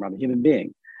consumer. I'm a human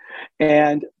being.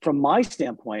 And from my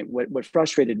standpoint, what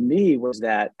frustrated me was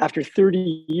that after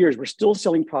 30 years, we're still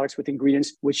selling products with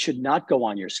ingredients which should not go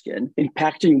on your skin, in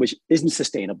packaging which isn't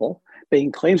sustainable,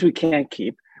 making claims we can't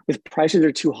keep, with prices that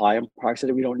are too high on products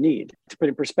that we don't need. To put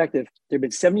in perspective, there have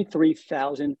been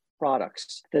 73,000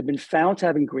 products that have been found to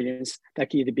have ingredients that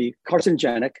can either be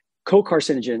carcinogenic,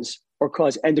 co-carcinogens, or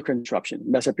cause endocrine disruption,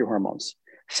 mess up your hormones.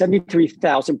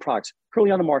 73,000 products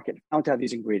currently on the market found to have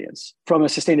these ingredients. From a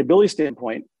sustainability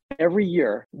standpoint, every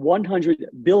year, 100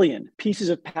 billion pieces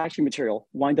of packaging material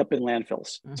wind up in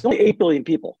landfills. It's only 8 billion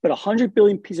people, but 100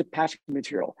 billion pieces of packaging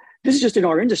material. This is just in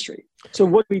our industry. So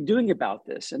what are we doing about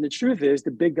this? And the truth is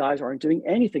the big guys aren't doing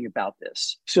anything about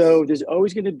this. So there's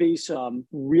always going to be some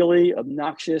really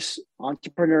obnoxious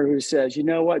entrepreneur who says, you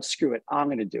know what, screw it, I'm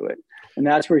going to do it. And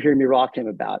that's where Hear Me Raw came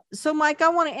about. So Mike, I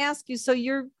want to ask you, so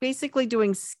you're basically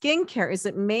doing skincare. Is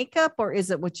it makeup, or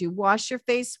is it what you wash your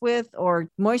face with or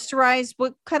moisturize?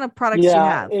 What kind of products do you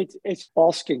have? It's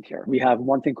all skincare. We have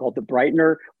one thing called the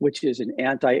Brightener, which is an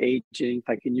anti-aging, if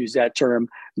I can use that term,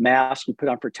 mask you put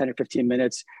on for 10 or 15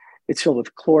 minutes. It's filled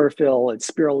with chlorophyll and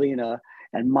spirulina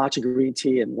and matcha green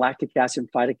tea and lactic acid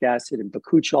and phytic acid and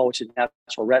bakuchiol, which is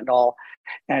natural retinol.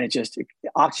 And it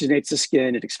oxygenates the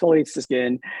skin, it exfoliates the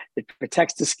skin, it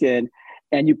protects the skin.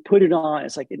 And you put it on,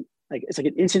 it's like an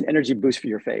instant energy boost for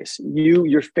your face.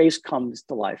 Your face comes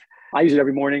to life. I use it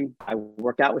every morning. I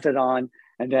work out with it on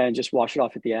and then just wash it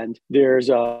off at the end. There's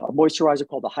a moisturizer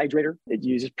called the Hydrator. It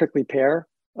uses prickly pear,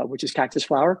 which is cactus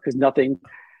flower, because nothing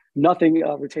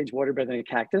retains water better than a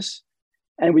cactus.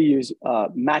 And we use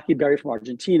maqui berry from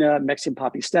Argentina, Mexican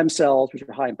poppy stem cells, which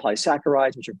are high in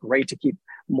polysaccharides, which are great to keep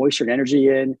moisture and energy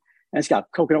in. And it's got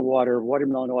coconut water,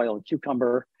 watermelon oil, and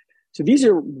cucumber. So these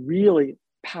are really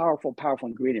powerful, powerful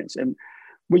ingredients. And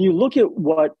when you look at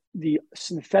what the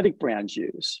synthetic brands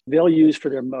use, they'll use for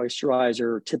their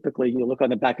moisturizer, typically you look on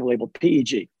the back of the label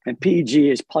PEG. And PEG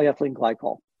is polyethylene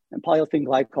glycol. And polyethylene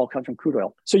glycol comes from crude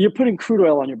oil. So you're putting crude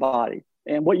oil on your body.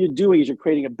 And what you're doing is you're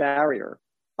creating a barrier,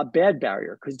 a bad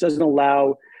barrier, because it doesn't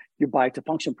allow your body to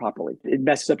function properly. It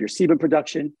messes up your sebum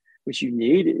production, which you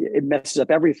need. It messes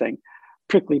up everything.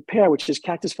 Prickly pear, which is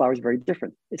cactus flower, is very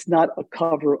different. It's not a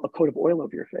coat of oil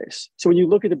over your face. So when you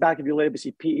look at the back of your label, you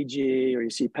see PEG or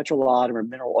you see petrolatum or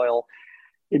mineral oil,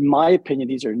 in my opinion,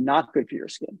 these are not good for your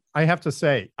skin. I have to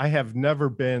say, I have never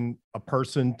been a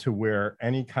person to wear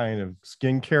any kind of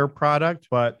skincare product,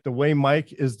 but the way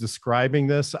Mike is describing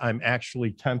this, I'm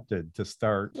actually tempted to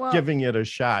start giving it a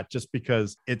shot just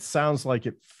because it sounds like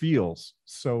it feels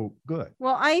so good.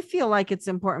 Well, I feel like it's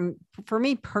important for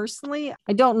me personally.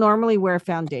 I don't normally wear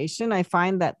foundation. I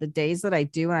find that the days that I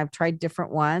do, and I've tried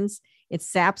different ones, it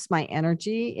saps my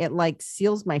energy. It like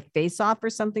seals my face off or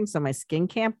something, so my skin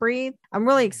can't breathe. I'm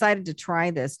really excited to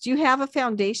try this. Do you have a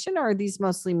foundation, or are these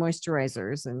mostly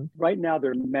moisturizers? And right now,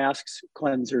 they're masks,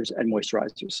 cleansers, and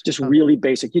moisturizers. Just really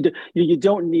basic. You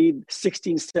don't need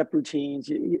 16-step routines.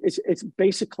 It's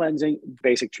basic cleansing,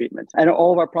 basic treatment. And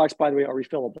all of our products, by the way, are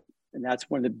refillable. And that's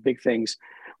one of the big things.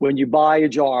 When you buy a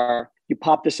jar, you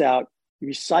pop this out, you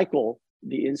recycle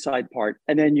the inside part,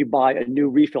 and then you buy a new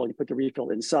refill. You put the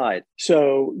refill inside.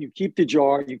 So you keep the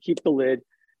jar, you keep the lid,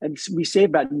 and we save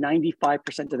about 95%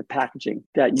 of the packaging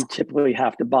that you typically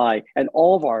have to buy. And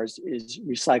all of ours is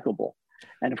recyclable.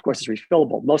 And of course, it's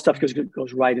refillable. Most stuff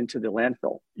goes right into the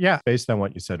landfill. Yeah, based on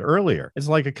what you said earlier, it's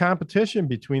like a competition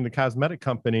between the cosmetic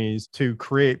companies to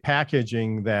create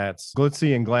packaging that's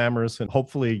glitzy and glamorous and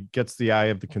hopefully gets the eye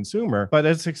of the consumer, but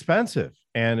it's expensive.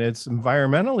 And it's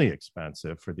environmentally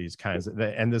expensive for these kinds of,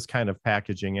 and this kind of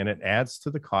packaging, and it adds to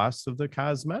the cost of the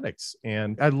cosmetics.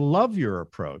 And I love your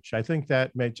approach. I think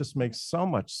that just makes so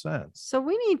much sense. So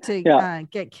we need to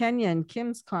get Kenya and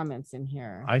Kim's comments in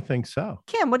here. I think so.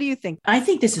 Kim, what do you think? I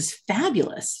think this is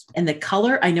fabulous. And the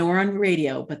color, I know we're on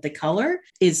radio, but the color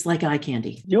is like eye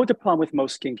candy. You know what the problem with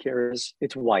most skincare is?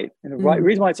 It's white. And the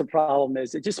reason why it's a problem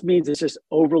is it just means it's just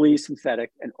overly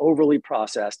synthetic and overly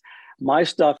processed. My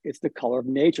stuff, it's the color of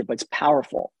nature, but it's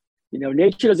powerful. You know,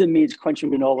 nature doesn't mean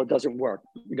crunching granola doesn't work.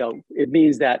 You know, it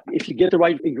means that if you get the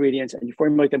right ingredients and you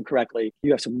formulate them correctly,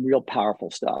 you have some real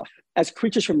powerful stuff. As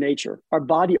creatures from nature, our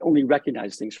body only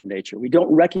recognizes things from nature. We don't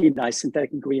recognize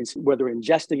synthetic ingredients, whether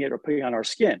ingesting it or putting it on our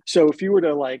skin. So if you were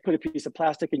to like put a piece of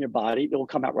plastic in your body, it will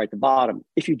come out right at the bottom.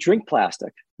 If you drink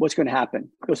plastic, what's going to happen?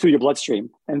 It goes through your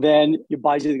bloodstream, and then your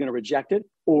body's either going to reject it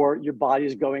or your body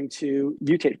is going to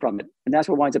mutate from it. And that's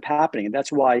what winds up happening. And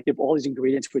that's why you have all these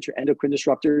ingredients, which are endocrine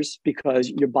disruptors, because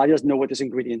your body doesn't know what this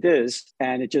ingredient is,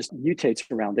 and it just mutates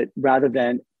around it rather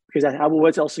than, because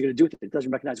what else is it going to do with it? It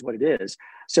doesn't recognize what it is.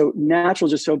 So natural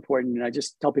is just so important. And I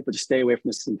just tell people to stay away from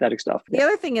the synthetic stuff. The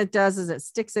other thing it does is it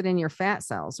sticks it in your fat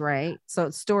cells, right? So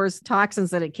it stores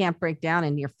toxins that it can't break down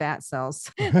in your fat cells.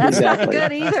 That's not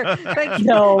good either. But,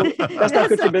 no, that's not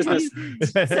good for business.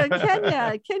 So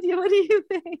Kenya, what do you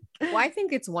think? Well, I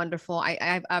think it's wonderful.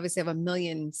 I obviously have a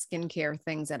million skincare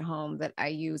things at home that I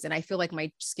use, and I feel like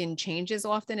my skin changes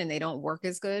often and they don't work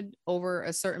as good over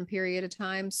a certain period of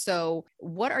time. So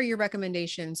what are your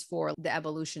recommendations for the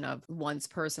evolution of one's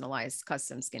personalized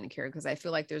custom skincare? Because I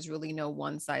feel like there's really no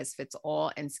one size fits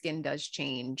all, and skin does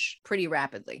change pretty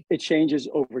rapidly. It changes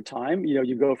over time. You know,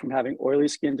 you go from having oily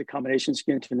skin to combination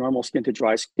skin to normal skin to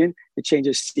dry skin. It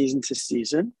changes season to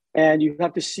season. And you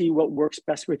have to see what works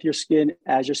best with your skin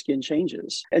as your skin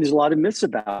changes. And there's a lot of myths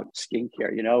about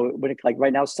skincare. You know, when like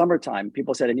right now, summertime,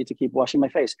 people said, I need to keep washing my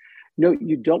face. No,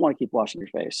 you don't want to keep washing your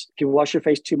face. If you wash your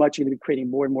face too much, you're going to be creating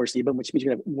more and more sebum, which means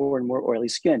you're going to have more and more oily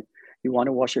skin. You want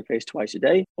to wash your face twice a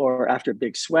day or after a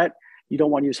big sweat. You don't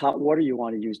want to use hot water. You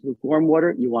want to use lukewarm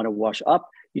water. You want to wash up.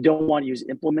 You don't want to use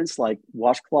implements like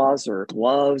washcloths or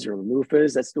gloves or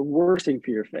loofahs. That's the worst thing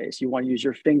for your face. You want to use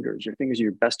your fingers. Your fingers are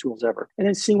your best tools ever. And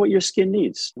then seeing what your skin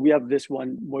needs. We have this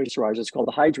one moisturizer. It's called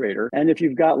the Hydrator. And if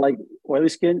you've got like oily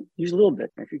skin, use a little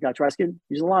bit. If you've got dry skin,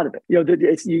 use a lot of it. You know,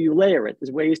 you layer it.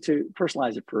 There's ways to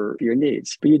personalize it for your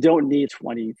needs. But you don't need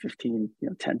 20, 15,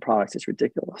 10 products. It's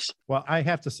ridiculous. Well, I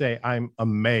have to say I'm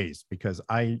amazed because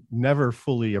I never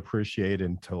fully appreciate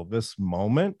until this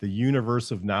moment the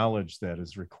universe of knowledge that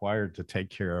is required to take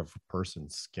care of a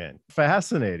person's skin.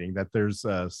 Fascinating that there's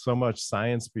so much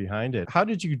science behind it. How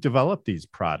did you develop these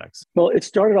products? Well, it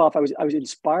started off, I was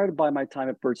inspired by my time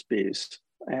at Burt's Bees,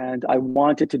 and I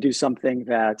wanted to do something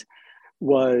that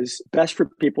was best for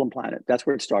people and planet. That's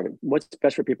where it started. What's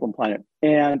best for people and planet?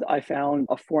 And I found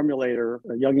a formulator,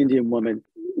 a young Indian woman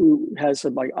who has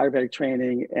some like Ayurvedic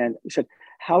training, and said,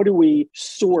 how do we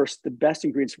source the best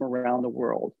ingredients from around the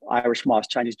world? Irish moss,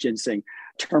 Chinese ginseng,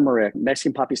 turmeric,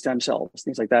 Mexican poppy stem cells,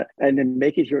 things like that. And then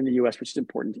make it here in the US, which is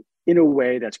important, in a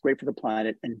way that's great for the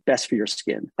planet and best for your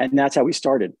skin. And that's how we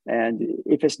started. And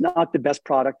if it's not the best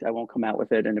product, I won't come out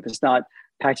with it. And if it's not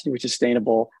packaging which is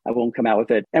sustainable, I won't come out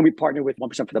with it. And we partner with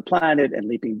 1% for the Planet and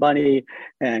Leaping Bunny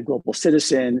and Global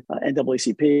Citizen,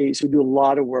 NAACP. So we do a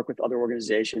lot of work with other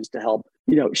organizations to help,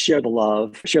 share the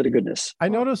love, share the goodness. I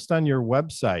noticed on your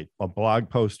website, a blog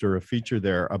post or a feature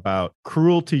there about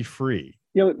cruelty-free.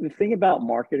 The thing about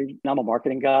marketing, and I'm a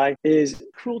marketing guy, is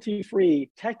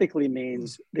cruelty-free technically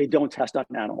means they don't test on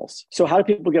animals. So how do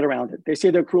people get around it? They say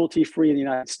they're cruelty-free in the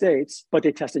United States, but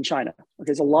they test in China. Okay,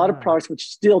 there's a lot of products which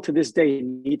still to this day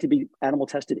need to be animal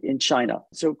tested in China.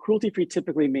 So cruelty-free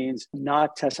typically means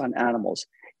not test on animals.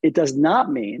 It does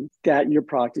not mean that your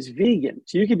product is vegan.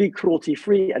 So you can be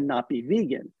cruelty-free and not be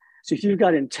vegan. So if you've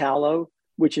got in tallow,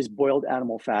 which is boiled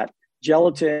animal fat,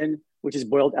 gelatin, which is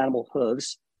boiled animal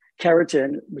hooves,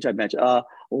 keratin, which I mentioned,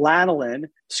 lanolin,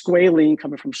 squalene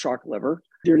coming from shark liver.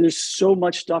 There's so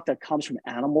much stuff that comes from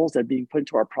animals that are being put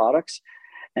into our products.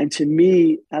 And to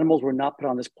me, animals were not put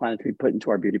on this planet to be put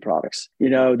into our beauty products.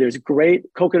 There's great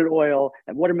coconut oil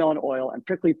and watermelon oil and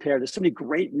prickly pear. There's so many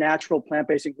great natural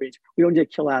plant-based ingredients. We don't need to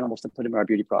kill animals to put in our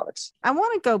beauty products. I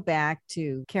want to go back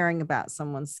to caring about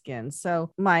someone's skin.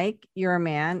 So, Mike, you're a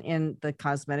man in the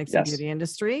cosmetics and beauty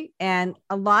industry, and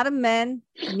a lot of men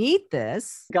need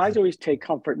this. Guys always take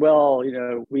comfort. Well,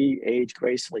 we age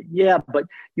gracefully. Yeah, but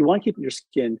you want to keep your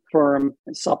skin firm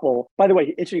and supple. By the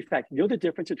way, interesting fact, you know the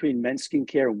difference between men's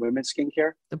skincare and women's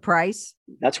skincare? The price?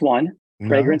 That's one.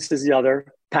 Fragrance is the other.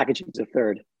 Packaging is the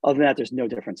third. Other than that, there's no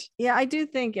difference. Yeah, I do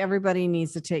think everybody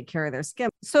needs to take care of their skin.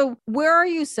 So where are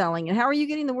you selling and how are you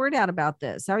getting the word out about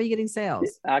this? How are you getting sales?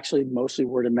 Actually, mostly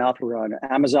word of mouth. We're on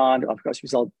Amazon. Of course, we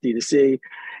sell D2C.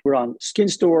 We're on Skin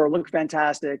Store, Look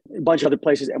Fantastic, a bunch of other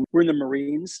places. And we're in the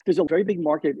Marines. There's a very big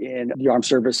market in the armed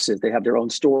services. They have their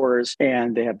own stores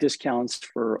and they have discounts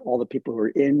for all the people who are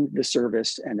in the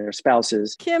service and their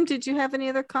spouses. Kim, did you have any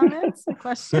other comments,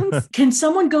 questions? Can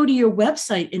someone go to your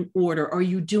website and order? Are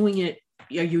you doing it?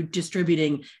 Are you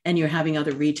distributing and you're having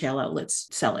other retail outlets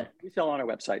sell it? We sell on our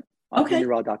website, Okay.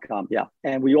 KimmyRaw.com. Yeah.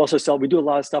 And we also we do a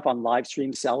lot of stuff on live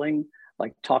stream selling,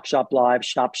 like Talk Shop Live,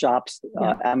 Shop Shops,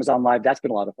 Amazon Live. That's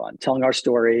been a lot of fun, telling our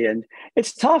story. And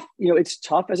it's tough. It's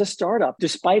tough as a startup,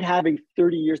 despite having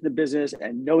 30 years in the business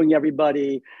and knowing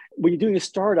everybody. When you're doing a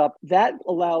startup, that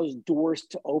allows doors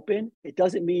to open. It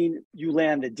doesn't mean you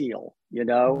land the deal.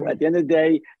 At the end of the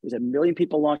day, there's a million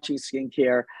people launching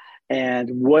skincare. And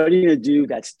what are you going to do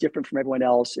that's different from everyone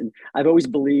else? And I've always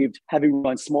believed, having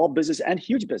run small business and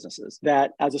huge businesses,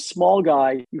 that as a small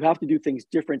guy, you have to do things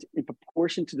different in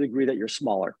proportion to the degree that you're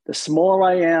smaller. The smaller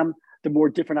I am, the more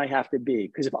different I have to be.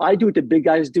 Because if I do what the big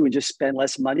guys do and just spend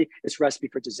less money, it's a recipe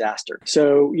for disaster.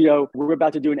 So, we're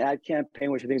about to do an ad campaign,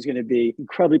 which I think is going to be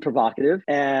incredibly provocative.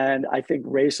 And I think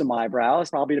raise some eyebrows,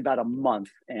 probably in about a month.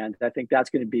 And I think that's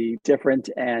going to be different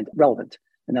and relevant.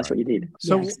 And that's what you need.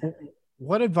 So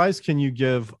what advice can you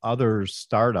give other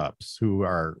startups who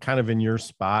are kind of in your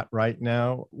spot right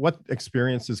now? What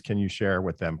experiences can you share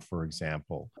with them, for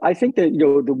example? I think that,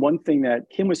 the one thing that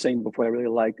Kim was saying before I really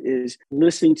liked is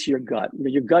listening to your gut.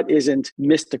 Your gut isn't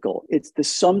mystical. It's the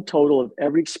sum total of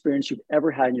every experience you've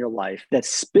ever had in your life that's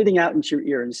spitting out into your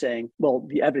ear and saying, well,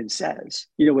 the evidence says.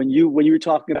 When you were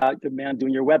talking about the man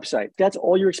doing your website, that's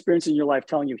all your experience in your life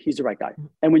telling you he's the right guy.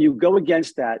 And when you go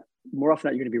against that, more often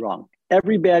than not, you're going to be wrong.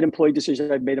 Every bad employee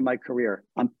decision I've made in my career,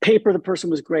 on paper, the person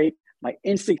was great. My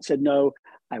instinct said no.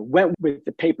 I went with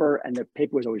the paper and the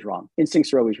paper was always wrong.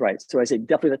 Instincts are always right. So I say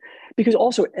definitely that, because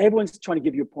also everyone's trying to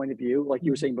give you a point of view, like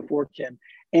you were saying before, Kim,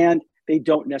 and they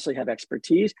don't necessarily have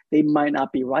expertise. They might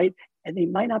not be right. And they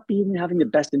might not be even having the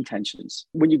best intentions.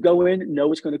 When you go in, know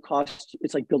it's going to cost,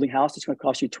 it's like building a house. It's going to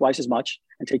cost you twice as much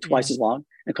and take twice as long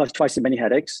and cost twice as many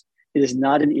headaches. It is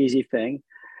not an easy thing.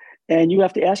 And you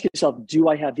have to ask yourself, do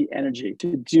I have the energy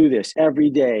to do this every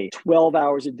day, 12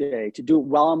 hours a day, to do it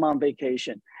while I'm on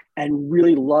vacation and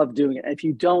really love doing it? And if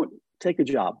you don't, take a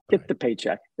job, get the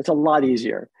paycheck. It's a lot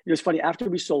easier. It was funny. After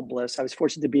we sold Bliss, I was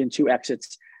fortunate to be in 2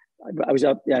 exits. I was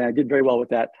up, and I did very well with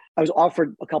that. I was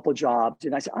offered a couple of jobs,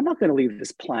 and I said, I'm not going to leave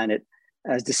this planet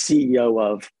as the CEO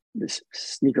of this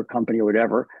sneaker company or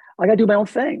whatever. I got to do my own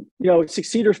thing.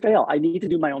 Succeed or fail. I need to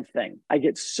do my own thing. I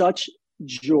get such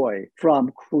joy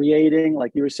from creating,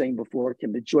 like you were saying before,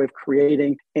 Kim, the joy of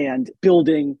creating and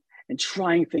building and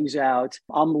trying things out.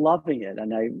 I'm loving it.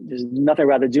 And there's nothing I'd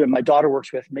rather do. And my daughter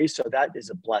works with me, so that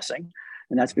is a blessing.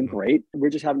 And that's been great. We're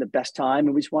just having the best time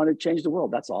and we just want to change the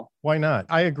world. That's all. Why not?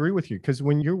 I agree with you, because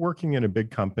when you're working in a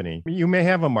big company, you may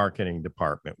have a marketing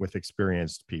department with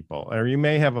experienced people, or you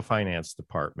may have a finance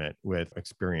department with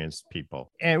experienced people.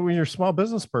 And when you're a small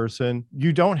business person,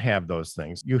 you don't have those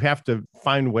things. You have to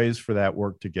find ways for that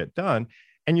work to get done.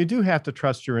 And you do have to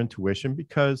trust your intuition,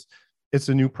 because it's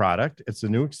a new product, it's a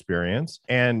new experience.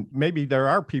 And maybe there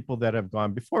are people that have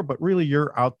gone before, but really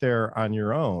you're out there on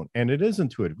your own and it is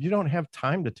intuitive. You don't have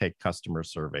time to take customer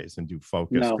surveys and do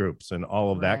focus groups and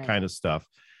all of that kind of stuff.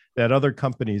 that other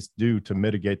companies do to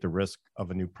mitigate the risk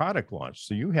of a new product launch.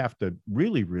 So you have to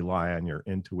really rely on your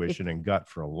intuition and gut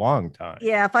for a long time.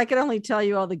 Yeah, if I could only tell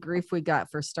you all the grief we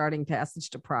got for starting Passage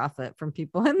to Profit from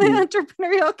people in the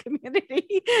entrepreneurial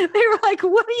community. They were like,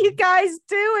 what are you guys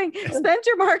doing? Spend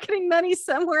your marketing money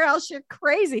somewhere else. You're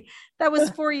crazy. That was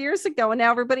 4 years ago. And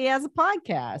now everybody has a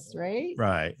podcast, right?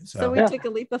 Right. So we took a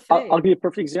leap of faith. I'll give you a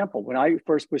perfect example. When I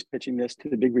first was pitching this to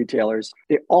the big retailers,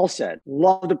 they all said,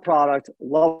 love the product,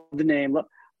 love the name,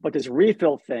 but this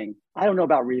refill thing, I don't know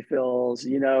about refills.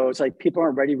 It's like people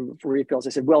aren't ready for refills.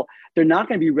 I said, well, they're not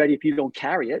going to be ready if you don't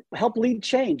carry it. Help lead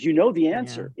change. You know the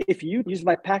answer. Yeah. If you use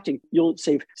my packaging, you'll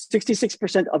save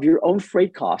 66% of your own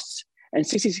freight costs and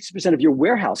 66% of your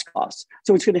warehouse costs.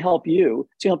 So it's going to help you,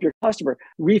 it's going to help your customer.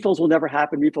 Refills will never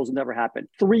happen.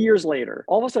 3 years later,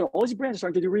 all of a sudden, all these brands are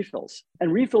starting to do refills.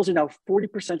 And refills are now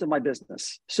 40% of my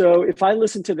business. So if I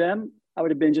listened to them, I would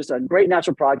have been just a great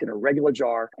natural product in a regular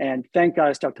jar. And thank God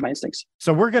I stuck to my instincts.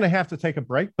 So we're going to have to take a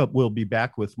break, but we'll be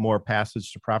back with more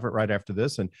Passage to Profit right after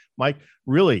this. And Mike,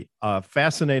 really a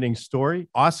fascinating story,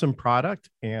 awesome product,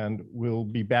 and we'll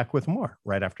be back with more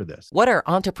right after this. What are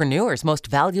entrepreneurs' most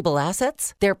valuable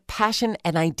assets? Their passion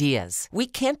and ideas. We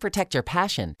can't protect your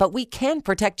passion, but we can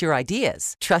protect your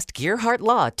ideas. Trust Gearhart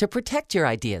Law to protect your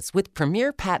ideas with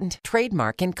premier patent,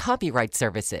 trademark, and copyright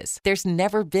services. There's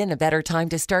never been a better time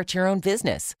to start your own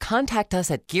business. Contact us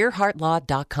at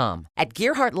GearhartLaw.com. At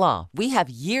Gearhart Law, we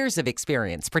have years of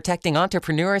experience protecting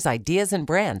entrepreneurs' ideas and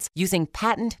brands using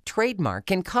patent, trademark,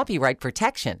 and copyright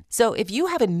protection. So if you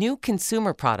have a new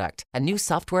consumer product, a new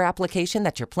software application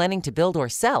that you're planning to build or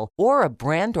sell, or a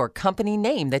brand or company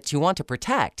name that you want to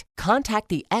protect, contact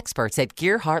the experts at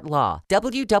Gearhart Law.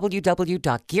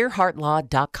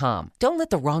 www.gearhartlaw.com. Don't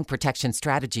let the wrong protection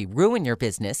strategy ruin your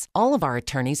business. All of our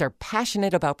attorneys are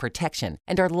passionate about protection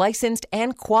and are licensed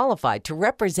and qualified to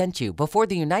represent you before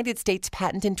the United States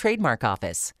Patent and Trademark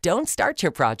Office. Don't start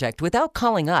your project without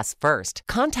calling us first.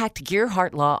 Contact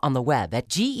Gearhart Law on the web at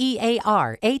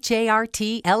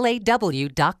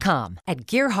GearhartLaw.com. At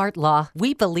Gearhart Law,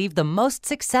 we believe the most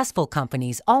successful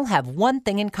companies all have one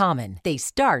thing in common. They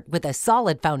start with a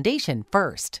solid foundation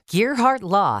first. Gearhart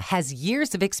Law has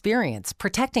years of experience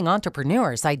protecting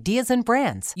entrepreneurs' ideas and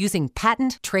brands using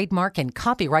patent, trademark, and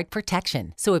copyright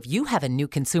protection. So if you have a new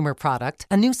consumer product,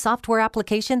 a new software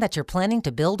application that you're planning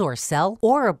to build or sell,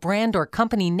 or a brand or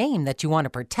company name that you want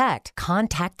to protect,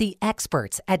 contact the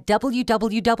experts at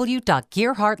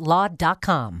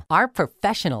www.gearhartlaw.com. Our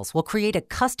professionals will create a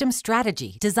custom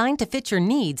strategy designed to fit your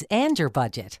needs and your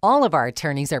budget. All of our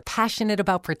attorneys are passionate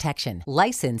about protection,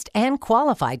 licensed and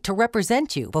qualified to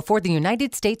represent you before the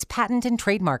United States Patent and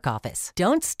Trademark Office.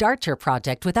 Don't start your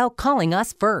project without calling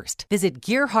us first. Visit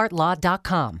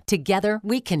GearhartLaw.com. Together,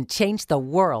 we can change the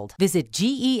world. Visit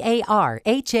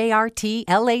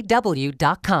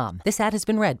GearhartLaw.com. This ad has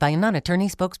been read by a non-attorney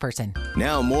spokesperson.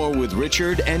 Now more with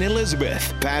Richard and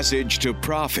Elizabeth. Passage to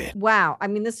Profit. Wow. I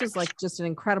mean, this was like just an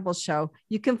incredible show.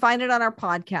 You can find it on our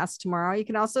podcast tomorrow. You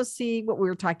can also see what we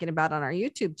were talking about on our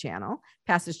YouTube channel,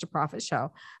 Passage to Profit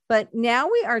Show. But now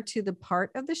we are to the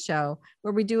part of the show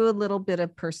where we do a little bit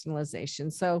of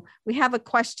personalization. So we have a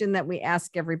question that we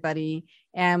ask everybody,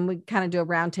 and we kind of do a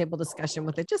roundtable discussion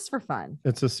with it just for fun.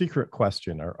 It's a secret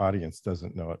question. Our audience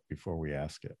doesn't know it before we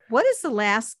ask it. What is the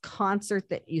last concert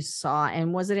that you saw,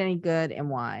 and was it any good, and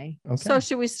why? Okay. So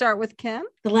should we start with Kim?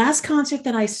 The last concert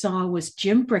that I saw was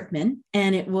Jim Brickman,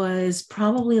 and it was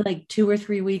probably like 2 or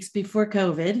 3 weeks before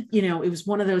COVID. It was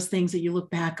one of those things that you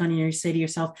look back on and you say to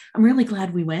yourself, I'm really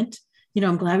glad we went.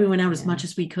 I'm glad we went out as much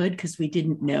as we could because we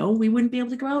didn't know we wouldn't be able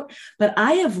to go out. But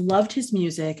I have loved his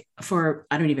music for,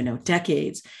 I don't even know,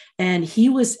 decades. And he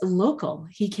was local.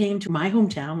 He came to my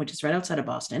hometown, which is right outside of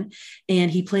Boston, and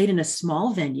he played in a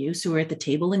small venue. So we're at the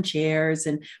table and chairs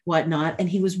and whatnot. And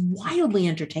he was wildly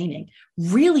entertaining,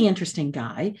 really interesting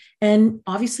guy, and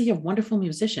obviously a wonderful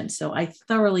musician. So I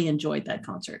thoroughly enjoyed that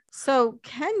concert. So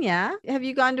Kenya, have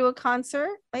you gone to a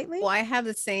concert lately? Well, I have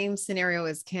the same scenario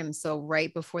as Kim. So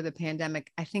right before the pandemic,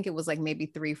 I think it was like maybe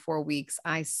 3-4 weeks,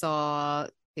 I saw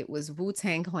it was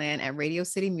Wu-Tang Clan at Radio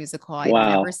City Music Hall.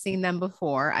 I've never seen them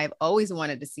before. I've always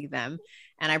wanted to see them.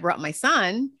 And I brought my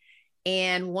son.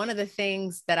 And one of the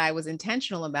things that I was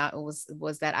intentional about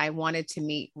was that I wanted to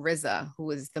meet RZA,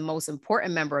 who is the most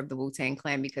important member of the Wu-Tang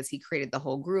Clan because he created the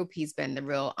whole group. He's been the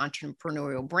real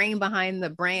entrepreneurial brain behind the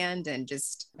brand and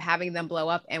just having them blow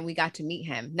up. And we got to meet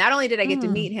him. Not only did I get to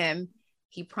meet him,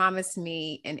 he promised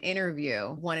me an interview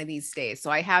one of these days. So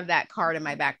I have that card in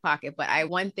my back pocket, but I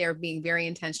went there being very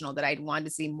intentional that I'd wanted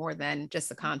to see more than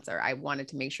just a concert. I wanted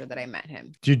to make sure that I met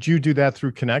him. Did you do that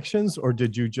through connections or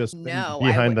did you just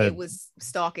it was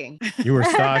stalking. You were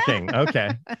stalking.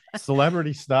 Okay.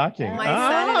 Celebrity stalking. My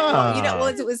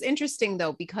son, it was interesting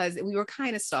though, because we were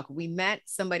kind of stalking. We met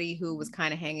somebody who was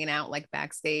kind of hanging out like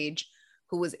backstage,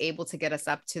 who was able to get us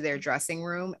up to their dressing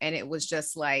room. And it was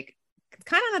just like,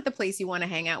 kind of not the place you want to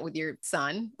hang out with your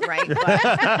son, right? But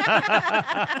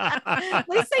at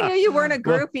least they knew you weren't a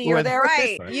groupie. You're there,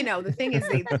 right? You know, the thing is,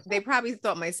 they probably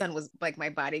thought my son was like my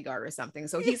bodyguard or something.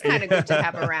 So he's kind of good to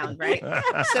have around, right?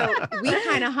 So we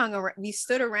kind of hung around. We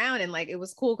stood around, and like it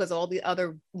was cool because all the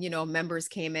other members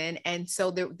came in, and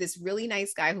so this really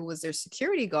nice guy who was their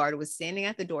security guard was standing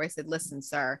at the door. I said, "Listen,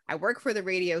 sir, I work for the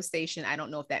radio station. I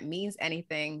don't know if that means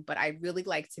anything, but I'd really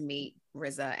like to meet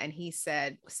RZA." And he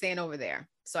said, "Stand over there."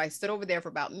 So I stood over there for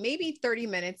about maybe 30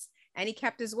 minutes and he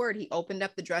kept his word. He opened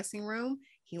up the dressing room.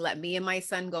 He let me and my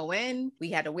son go in. We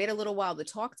had to wait a little while to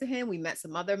talk to him. We met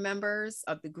some other members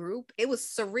of the group. It was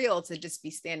surreal to just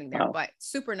be standing there, but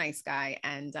super nice guy.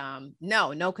 And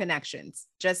no connections,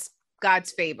 just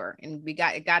God's favor. And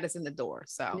it got us in the door.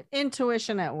 So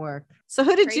intuition at work. So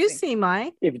who did you see,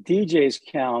 Mike? If DJs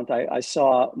count, I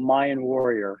saw Mayan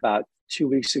Warrior about 2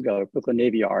 weeks ago at Brooklyn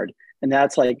Navy Yard. And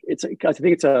that's like, I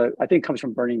think it comes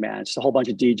from Burning Man. It's a whole bunch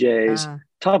of DJs.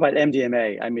 Talk about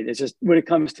MDMA. I mean, it's just, when it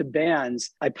comes to bands,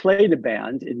 I played a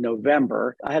band in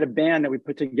November. I had a band that we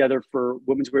put together for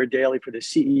Women's Wear Daily for the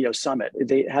CEO Summit.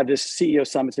 They have this CEO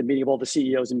Summit, it's a meeting of all the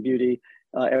CEOs in beauty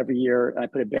every year. And I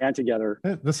put a band together.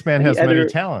 This man has many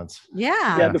talents.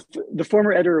 Yeah. The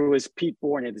former editor was Pete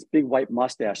Bourne. He had this big white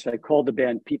mustache. So I called the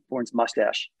band Pete Bourne's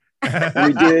Mustache.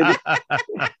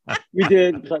 we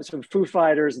did some Foo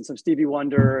Fighters and some Stevie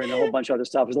Wonder and a whole bunch of other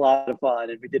stuff. It was a lot of fun.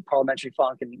 And we did Parliamentary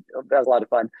Funk, and that was a lot of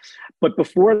fun. But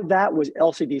before that was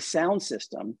LCD Sound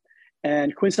System.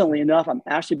 And coincidentally enough, I'm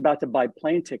actually about to buy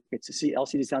plane tickets to see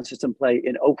LCD Sound System play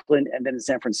in Oakland and then in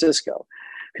San Francisco,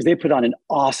 because they put on an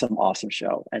awesome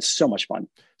show. And it's so much fun.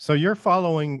 So you're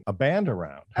following a band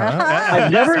around, huh?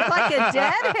 I've never like a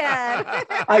deadhead.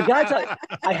 I got to.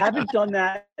 I haven't done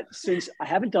that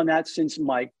since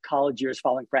my college years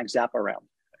following Frank Zappa around.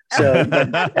 So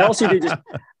LCD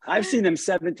I've seen them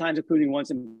 7 times, including once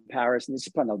in Paris, and this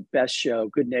is probably the best show.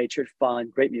 Good natured,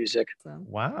 fun, great music.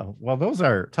 Wow. Well, those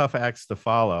are tough acts to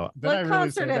follow. What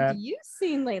concert have you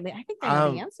seen lately? I think I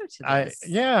know the answer to this.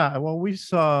 Well, we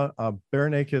saw Bare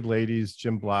Naked Ladies,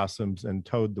 Jim Blossoms, and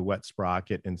Toad the Wet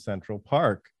Sprocket in Central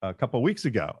Park a couple of weeks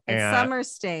ago. At Summer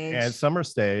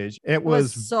Stage. It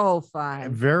was so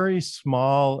fun. Very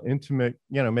small, intimate,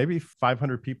 maybe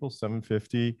 500 people,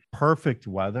 750. Perfect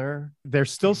weather. They're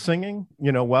still singing,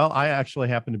 well. I actually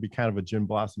happen to be kind of a Jim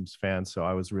Blossoms fan, so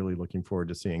I was really looking forward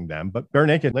to seeing them. But Bare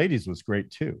Naked Ladies was great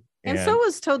too. And so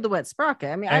was Toad the Wet Sprocket.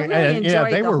 I mean, I really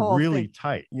enjoyed they the were whole really thing.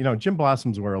 tight. Jim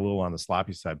Blossoms were a little on the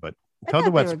sloppy side, but Toad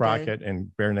the Wet Sprocket and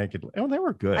Bare Naked, they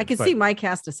were good. I could see Mike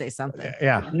has to say something.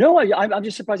 Yeah. No, I'm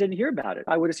just surprised I didn't hear about it.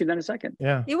 I would have seen that in a second.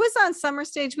 Yeah. It was on Summer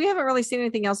Stage. We haven't really seen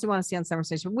anything else we want to see on Summer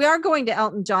Stage. We are going to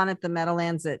Elton John at the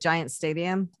Meadowlands at Giant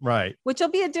Stadium. Right. Which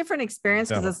will be a different experience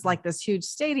because it's like this huge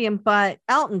stadium, but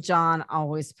Elton John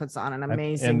always puts on an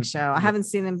amazing show. I haven't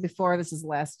seen him before. This is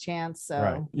last chance. So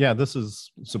right. Yeah, this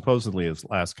is supposedly his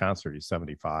last concert. He's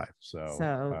 75.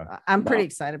 So I'm pretty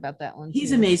excited about that one.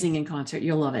 He's amazing in concert.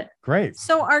 You'll love it. Great.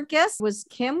 So our guest was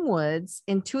Kim Woods,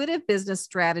 intuitive business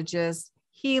strategist,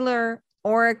 healer,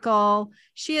 oracle.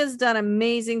 She has done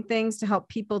amazing things to help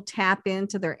people tap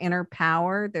into their inner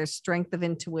power, their strength of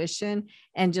intuition,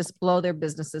 and just blow their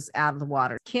businesses out of the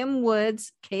water. Kim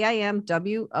Woods,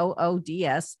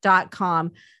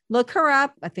 KIMWOODS.com. Look her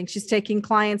up. I think she's taking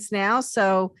clients now.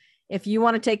 So if you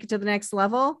want to take it to the next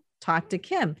level, talk to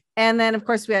Kim. And then, of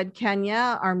course, we had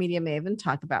Kenya, our media maven,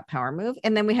 talk about Power Move.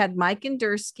 And then we had Mike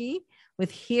Endersky with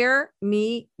Hear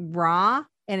Me Raw,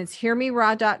 and it's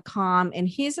hearmeraw.com. And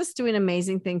he's just doing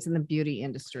amazing things in the beauty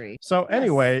industry. So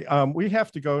anyway, we have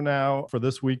to go now for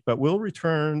this week, but we'll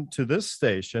return to this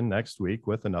station next week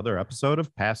with another episode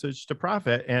of Passage to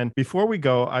Profit. And before we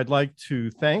go, I'd like to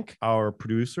thank our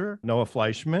producer, Noah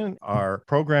Fleischman, our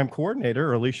program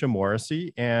coordinator, Alicia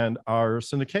Morrissey, and our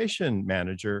syndication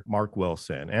manager, Mark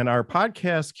Wilson. And our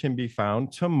podcast can be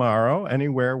found tomorrow,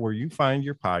 anywhere where you find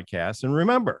your podcast. And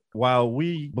remember, while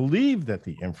we believe that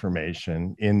the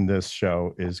information in this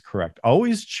show is correct,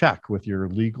 always check with your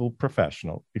legal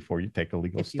professional before you take a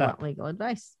legal step. If you want legal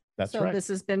advice. That's right. So this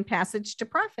has been Passage to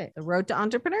Profit, the road to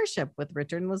entrepreneurship with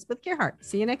Richard and Elizabeth Gearhart.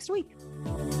 See you next week.